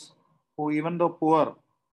those who, even though poor,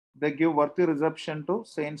 they give worthy reception to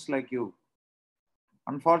saints like you.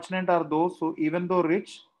 Unfortunate are those who, even though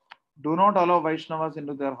rich, do not allow Vaishnavas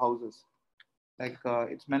into their houses. Like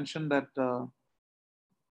it's mentioned that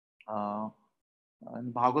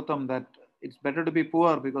in Bhagavatam that it's better to be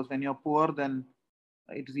poor, because when you're poor, then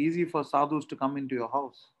it is easy for sadhus to come into your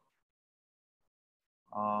house.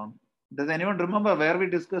 Does anyone remember where we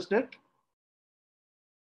discussed it?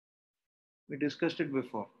 We discussed it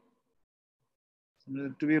before.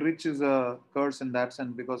 To be rich is a curse in that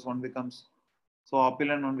sense, because one becomes so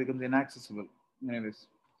opulent, one becomes inaccessible. Anyways,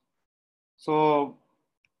 so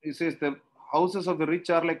he says the houses of the rich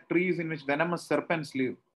are like trees in which venomous serpents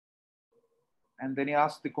live. And then he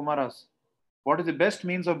asks the Kumaras, what is the best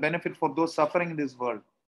means of benefit for those suffering in this world?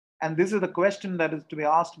 And this is the question that is to be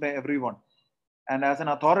asked by everyone. And as an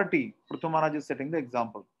authority, Prithu Maharaj is setting the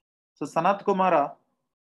example. So Sanat Kumara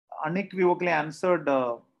unequivocally answered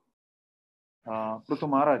Prithu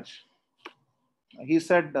Maharaj. He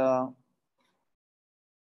said,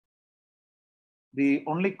 the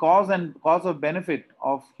only cause of benefit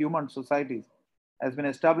of human societies has been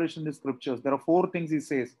established in the scriptures. There are 4 things he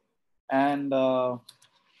says. And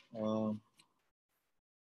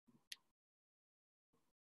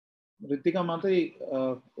Ritika Mati,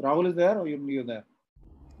 Rahul is there or you're there?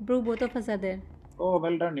 Bro, both of us are there. Oh,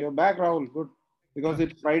 well done. You're back, Rahul. Good. Because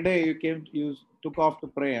it's Friday, you took off to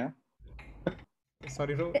pray. Huh?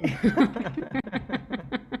 Sorry, bro.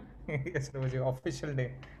 Yes, it was your official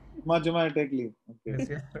day. Juma, take leave. Okay. Yes,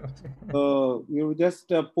 You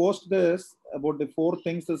just post this about the 4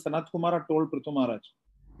 things that Sanat Kumara told Prithu Maharaj.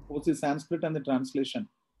 Post the Sanskrit and the translation.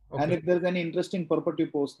 Okay. And if there's any interesting purport, you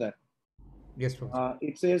post that. Yes, bro.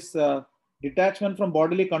 It says detachment from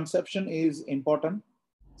bodily conception is important.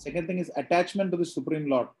 Second thing is attachment to the Supreme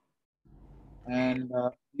Lord. And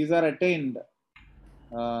these are attained.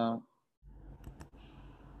 It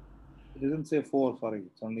doesn't say 4, sorry,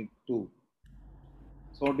 it's only 2.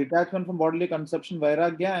 So detachment from bodily conception,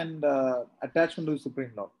 vairagya, and attachment to the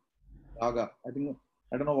Supreme Lord. Raga. I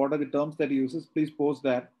don't know what are the terms that he uses. Please post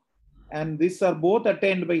that. And these are both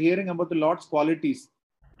attained by hearing about the Lord's qualities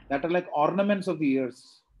that are like ornaments of the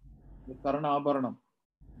ears. The Karana Abharanam.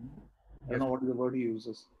 I don't know what is the word he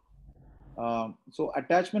uses. So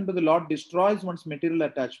attachment to the Lord destroys one's material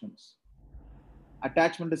attachments.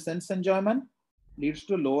 Attachment to sense enjoyment leads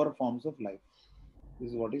to lower forms of life. This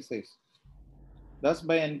is what he says. Thus,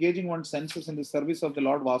 by engaging one's senses in the service of the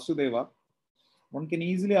Lord Vasudeva, one can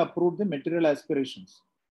easily uproot the material aspirations.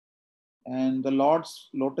 And the Lord's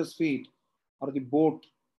lotus feet are the boat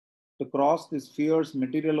to cross this fierce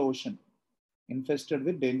material ocean infested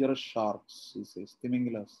with dangerous sharks, he says,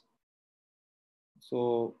 Timingilas.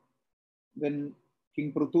 So, when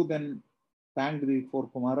King Prithu then thanked the 4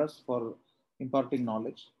 Kumaras for imparting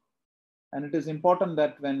knowledge. And it is important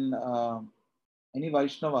that when any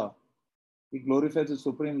Vaishnava, he glorifies the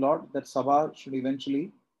Supreme Lord, that Sabha should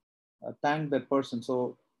eventually thank that person.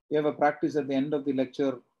 So we have a practice at the end of the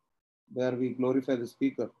lecture where we glorify the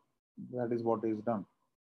speaker. That is what is done.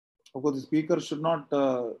 Of course, the speaker should not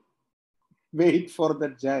wait for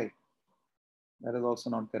that jai. That is also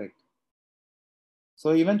not correct. So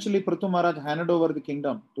eventually Prithu Maharaj handed over the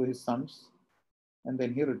kingdom to his sons and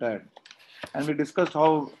then he retired. And we discussed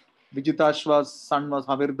how Vijitashva's son was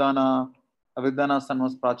Havirdhana, Havirdhana's son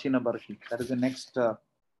was Prachina Barhi. That is the next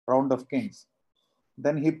round of kings.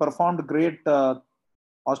 Then he performed great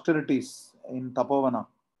austerities in Tapovana.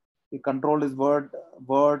 He controlled his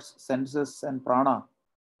words, senses, and prana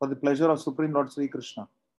for the pleasure of Supreme Lord Sri Krishna.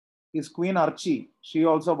 His queen Archi, she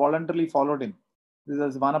also voluntarily followed him. This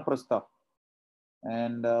is Vanaprastha.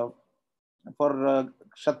 And for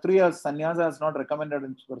Kshatriyas, sannyasa is not recommended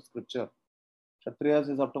in scripture. Kshatriyas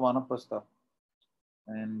is up to Vanaprastha.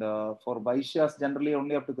 And for Vaishyas, generally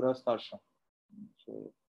only up to Grihasthashram.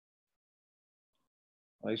 So,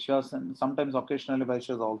 Vaishyas and sometimes occasionally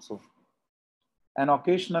Vaishyas also. And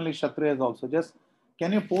occasionally Kshatriyas also. Just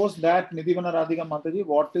can you post that, Nidhivana Radhika Mataji?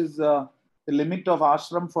 What is the limit of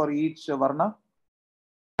ashram for each varna?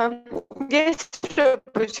 Yes,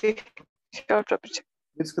 Prabhuji. Sure, Prabhuji.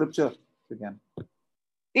 With scripture, if you can.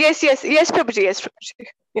 Yes, Prabhuji. Yes, Prabhuji.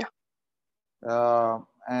 Yeah.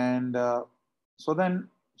 And so then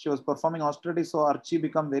she was performing austerity, so Archie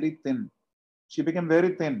became very thin. She became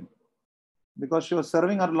very thin because she was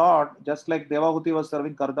serving her Lord just like Devahuti was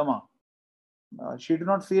serving Kardama. She did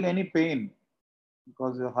not feel any pain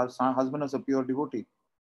because her husband was a pure devotee.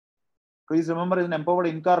 Please remember, he is an empowered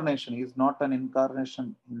incarnation. He is not an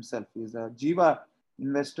incarnation himself. He is a jiva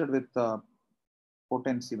invested with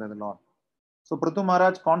potency by the Lord. So Prithu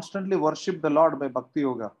Maharaj constantly worshipped the Lord by Bhakti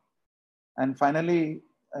Yoga. And finally,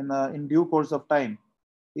 in due course of time,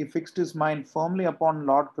 he fixed his mind firmly upon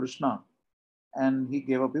Lord Krishna and he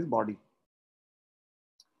gave up his body.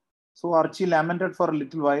 So Archie lamented for a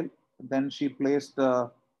little while. Then she placed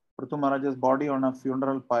Prithu Maharaj's body on a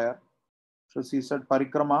funeral pyre. So she said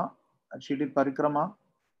parikrama. She did parikrama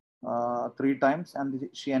 3 times and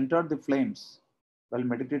she entered the flames while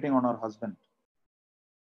meditating on her husband.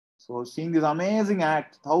 So seeing this amazing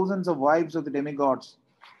act, thousands of wives of the demigods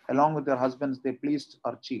along with their husbands, they pleased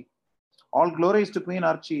Archie. All glories to Queen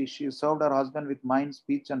Archie. She served her husband with mind,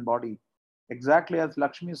 speech and body, exactly as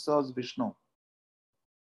Lakshmi serves Vishnu.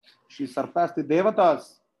 She surpassed the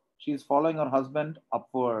Devatas. She is following her husband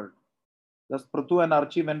upward. Thus Prithu and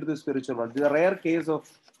Archie went to the spiritual world. This is a rare case of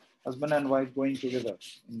husband and wife going together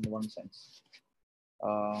in one sense,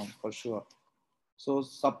 for sure. So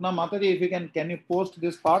Sapna Mataji, if you can you post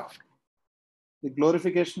this part? The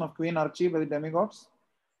glorification of Queen Archie by the demigods?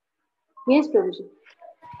 Yes, Prabhuji.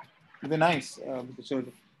 It would be nice. So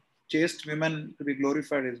chaste women to be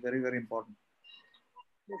glorified is very, very important.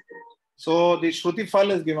 So the Shruti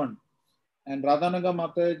Phal is given. And Radhanaga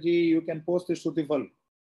Mataji, you can post the Shruti Phal.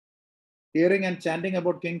 Hearing and chanting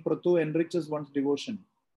about King Prithu enriches one's devotion,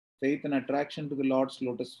 faith and attraction to the Lord's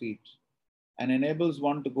lotus feet, and enables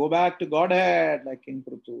one to go back to Godhead like King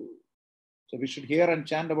Prithu. So we should hear and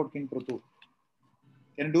chant about King Prithu.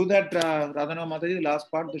 Can you do that, Radhanaga Mataji, the last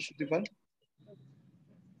part, the Shruti Phal?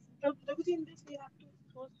 Prabhuji, in this we have to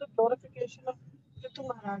post the glorification of Prithu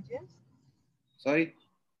Maharaj, yes? Sorry?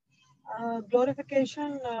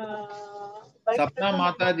 Glorification by Sapna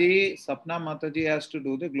Mataji has to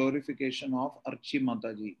do the glorification of Archie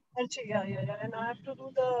Mataji. Archie, yeah. And I have to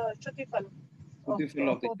do the Shruti Phal. Shruti Phal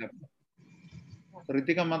of the chapter. So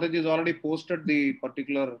Ritika Mataji has already posted the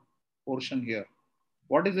particular portion here.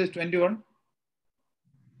 What is this 21?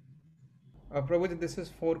 Prabhuji, this is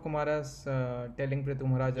 4 Kumaras telling Prithu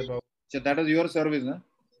Maharaj about. So that is your service, huh?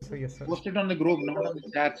 So yes, sir. Post it on the group, not on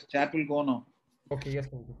the chat. Chat will go now. Okay, yes,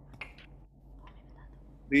 Prabhuji.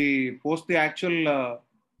 We post the actual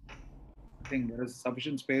thing. There is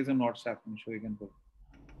sufficient space in WhatsApp. I'm sure you can put.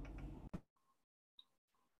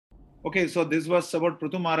 Okay, so this was about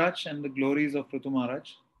Prithu Maharaj and the glories of Prithu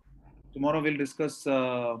Maharaj. Tomorrow we'll discuss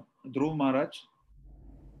Dhruv Maharaj.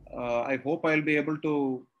 I hope I'll be able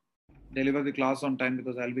to deliver the class on time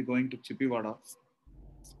because I'll be going to Chippiwada.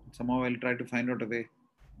 Somehow I'll try to find out a way.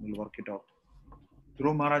 We'll work it out.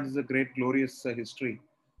 Dhruv Maharaj is a great, glorious history.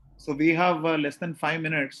 So we have less than 5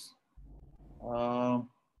 minutes.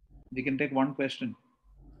 We can take one question.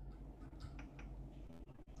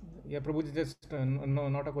 Yeah, Prabhuji, just no,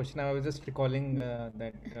 not a question. I was just recalling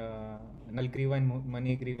that Nalgriva and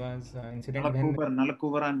Manigriva's incident.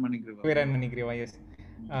 Nalakuvara and Manigriva. Kuvera and Manigriva, yes.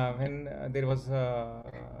 When there was,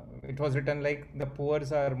 it was written like the poor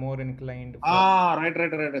are more inclined.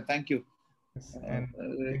 Right. Thank you. Yes, and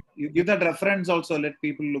you give that reference also. Let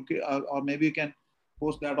people look, or maybe you can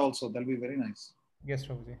post that also. That'll be very nice. Yes,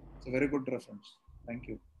 Prabhuji. It's a very good reference. Thank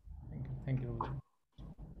you. Thank you, Prabhuji.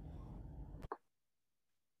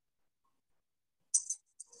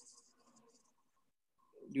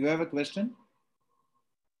 Do you have a question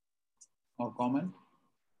or comment?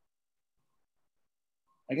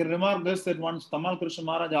 I can remark this, that once Tamal Krishna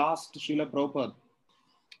Maharaj asked Srila Prabhupada,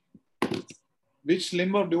 which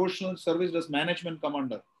limb of devotional service does management come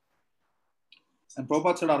under? And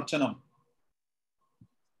Prabhupada said Archanam.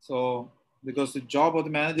 So, because the job of the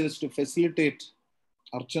manager is to facilitate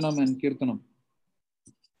Archanam and Kirtanam.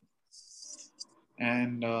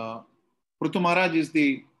 And Prithu Maharaj is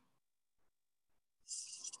the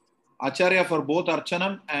Acharya for both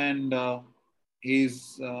Archanam and he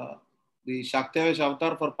is the Shaktavesh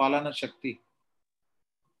avatar for Palana Shakti.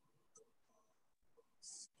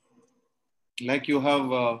 Like you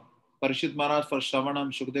have Parishit Maharaj for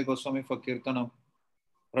Shravanam, Shukdev Goswami for Kirtanam,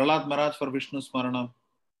 Prahlad Maharaj for Vishnu Smaranam,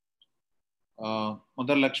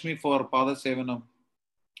 Mother Lakshmi for Pada Sevanam.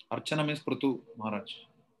 Archanam is Prithu Maharaj.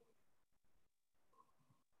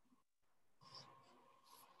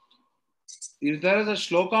 If there is a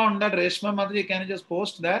shloka on that, Reshma Mataji, can you just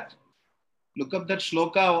post that? Look up that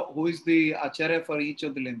shloka, who is the acharya for each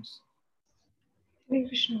of the limbs. Hare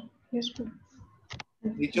Krishna. Yes, Prabhu.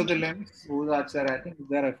 Each of the limbs, who is the acharya? I think it's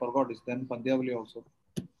there, I forgot. It's then Padhyavali also.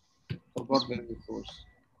 Forgot where it was.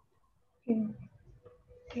 Okay.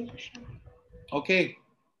 Hare Krishna. Okay.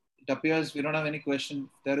 It appears we don't have any question.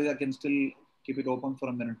 If there is, I can still keep it open for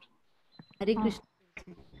a minute. Hare Krishna.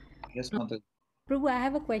 Yes, Mataji. Prabhu, I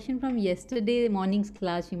have a question from yesterday morning's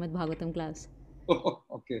class, Srimad Bhagavatam class.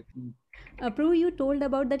 Okay. Prabhu, you told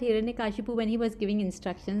about that Hiranyakashipu when he was giving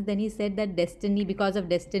instructions. Then he said that destiny, because of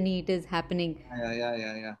destiny, it is happening.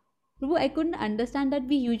 Yeah. Prabhu, I couldn't understand that.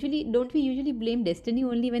 Don't we usually blame destiny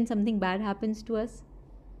only when something bad happens to us?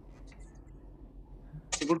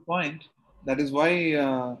 It's a good point. That is why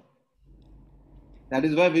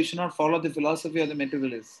we should not follow the philosophy of the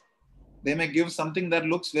materialists. They may give something that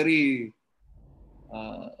looks very,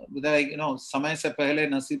 समय से पहले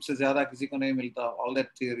नसीब से ज़्यादा किसी को नहीं मिलता. All that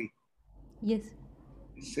theory. Yes.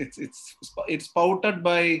 It's spouted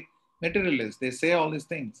by materialists. They say all these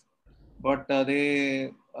things, but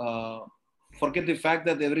they forget the fact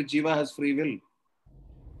that every jiva has free will.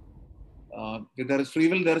 If there is free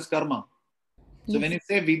will, there is karma. So when you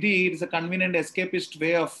say vidhi, it is a convenient escapist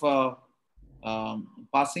way of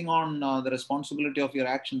passing on the responsibility of your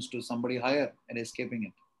actions to somebody higher and escaping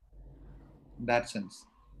it. In that sense.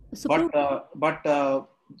 So but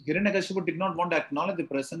Hiranyakashipu did not want to acknowledge the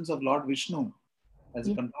presence of Lord Vishnu as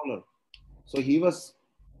a controller. So he was,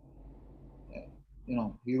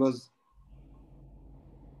 he was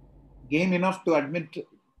game enough to admit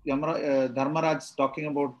Dharmaraj talking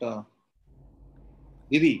about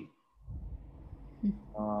vidhi.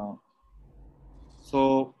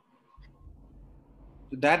 So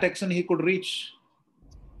to that extent he could reach.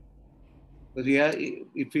 But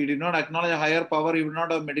if he did not acknowledge a higher power, he would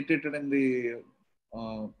not have meditated in the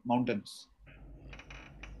mountains.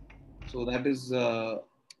 So that is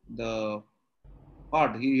the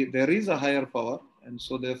part. There is a higher power, and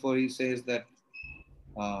so therefore he says that.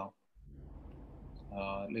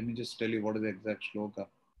 Let me just tell you what is the exact shloka.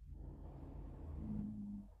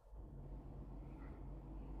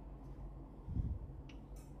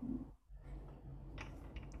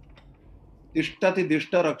 Tishtati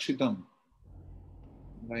dishta rakshitam.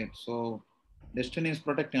 Right. So destiny is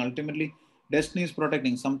protecting. Ultimately, destiny is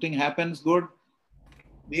protecting. Something happens good.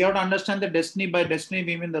 We have to understand that destiny, by destiny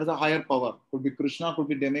we mean there is a higher power. Could be Krishna, could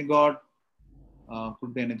be demigod,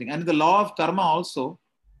 could be anything. And the law of karma also,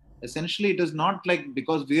 essentially it is not like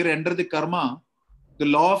because we are under the karma, the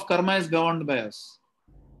law of karma is governed by us.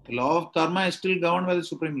 The law of karma is still governed by the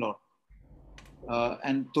Supreme Lord.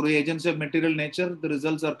 And through the agency of material nature, the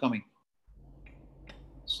results are coming.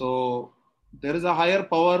 So there is a higher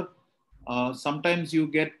power. Sometimes you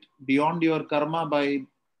get beyond your karma by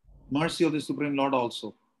mercy of the Supreme Lord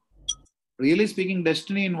also. Really speaking,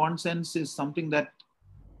 destiny in one sense is something that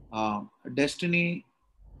destiny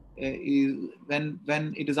is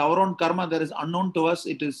when it is our own karma, that is unknown to us,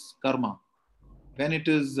 it is karma. When it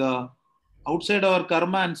is outside our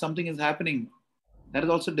karma and something is happening, that is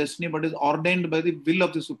also destiny, but is ordained by the will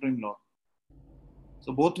of the Supreme Lord.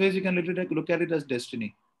 So both ways you can look at it as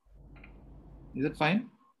destiny. Is it fine?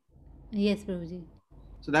 Yes, Prabhuji.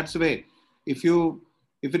 So that's the way. If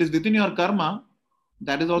it is within your karma,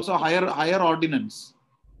 that is also a higher ordinance.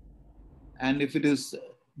 And if it is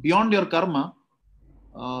beyond your karma,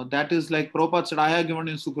 that is like Prabhupada said, I have given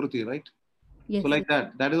you Sukruti, right? Yes. So like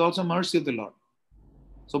that. That is also mercy of the Lord.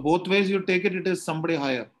 So both ways you take it, it is somebody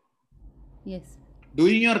higher. Yes.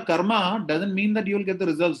 Doing your karma doesn't mean that you will get the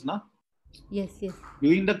results, na? Yes.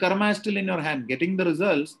 Doing the karma is still in your hand. Getting the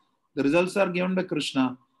results are given by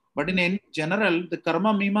Krishna. But in general, the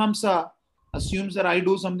karma mimamsa assumes that I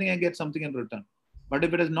do something, I get something in return. But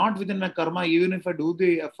if it is not within my karma, even if I do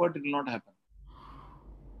the effort, it will not happen.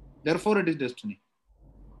 Therefore, it is destiny.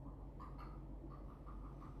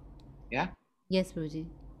 Yeah? Yes, Prabhuji.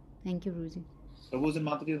 Thank you, Prabhuji. Prabhu's and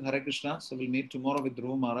Mataji, Hare Krishna. So we'll meet tomorrow with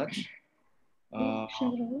Dhruv Maharaj.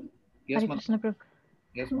 Yes, Hare Krishna, Prabhu.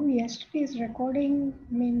 Yes, yesterday's recording,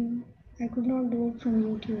 I could not do it from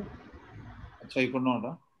YouTube. So you could not,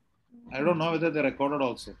 huh? I don't know whether they recorded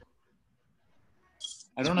also.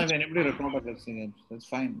 I don't know if anybody recorded that thing. That's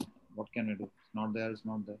fine. What can we do? It's not there, it's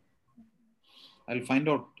not there. I'll find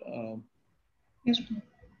out. Yes, Prabhu.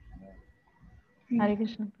 Hare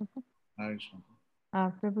Krishna, Prabhu. Hare Krishna.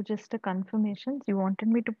 Prabhu, just a confirmation. You wanted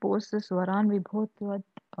me to post this Varan Vibhotvat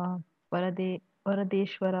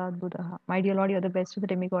Varadeshwara Buddha. My dear Lord, you are the best of the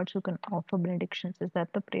demigods who can offer benedictions. Is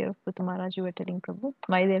that the prayer of Puthu Maharaj you were telling, Prabhu?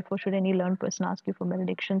 Why therefore should any learned person ask you for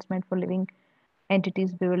benedictions meant for living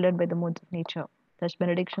entities bewildered by the modes of nature. Such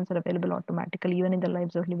benedictions are available automatically even in the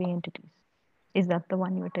lives of living entities. Is that the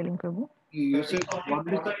one you were telling, Prabhu? You said,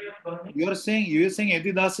 you're saying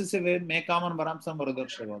Edidasi se ved me kaman varamsam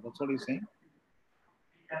varadarshava. That's what you're saying.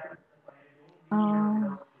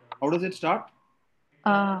 How does it start?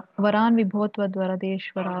 Varan vibhotva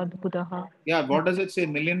dvaradeshwarad buddha. Yeah, what does it say?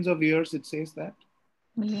 Millions of years it says that?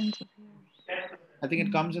 Millions of years. I think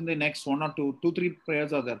it comes in the next 1 or 2, 3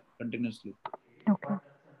 prayers are there continuously. Okay.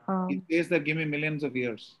 It says that give me millions of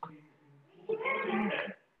years.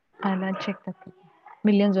 I'll check that.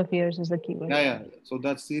 Millions of years is the keyword. Yeah. So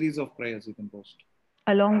that series of prayers you can post.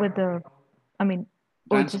 Along with the,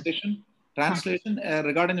 translation.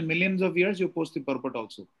 Regarding the millions of years, you post the purport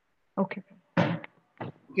also. Okay.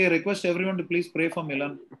 Okay, request everyone to please pray for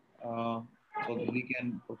Milan so that he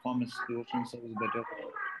can perform his devotional service better.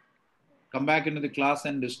 Come back into the class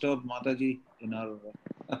and disturb Mataji in our...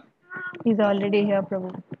 He's already here,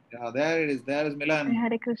 Prabhu. Yeah, there it is. There is Milan.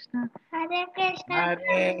 Hare Krishna. Hare Krishna.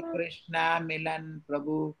 Hare Krishna, Milan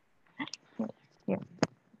Prabhu. Yeah.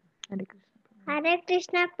 Hare Krishna. Hare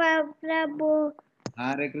Krishna, Prabhu.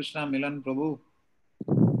 Hare Krishna, Milan Prabhu.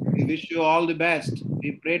 We wish you all the best.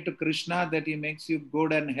 We pray to Krishna that he makes you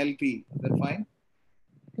good and healthy. Is that fine?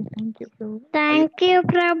 Thank you, Prabhu. Thank you,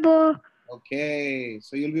 Prabhu. Okay.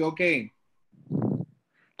 So you'll be okay.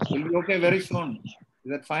 You'll be okay very soon.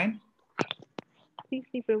 Is that fine? See,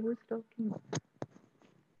 Prabhu is talking.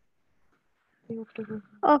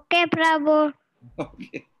 Okay, Prabhu.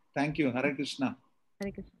 Okay. Thank you. Hare Krishna.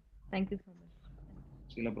 Hare Krishna. Thank you so much.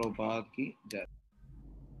 Srila Prabhupada ki jai.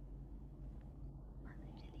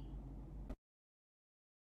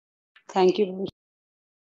 Thank you.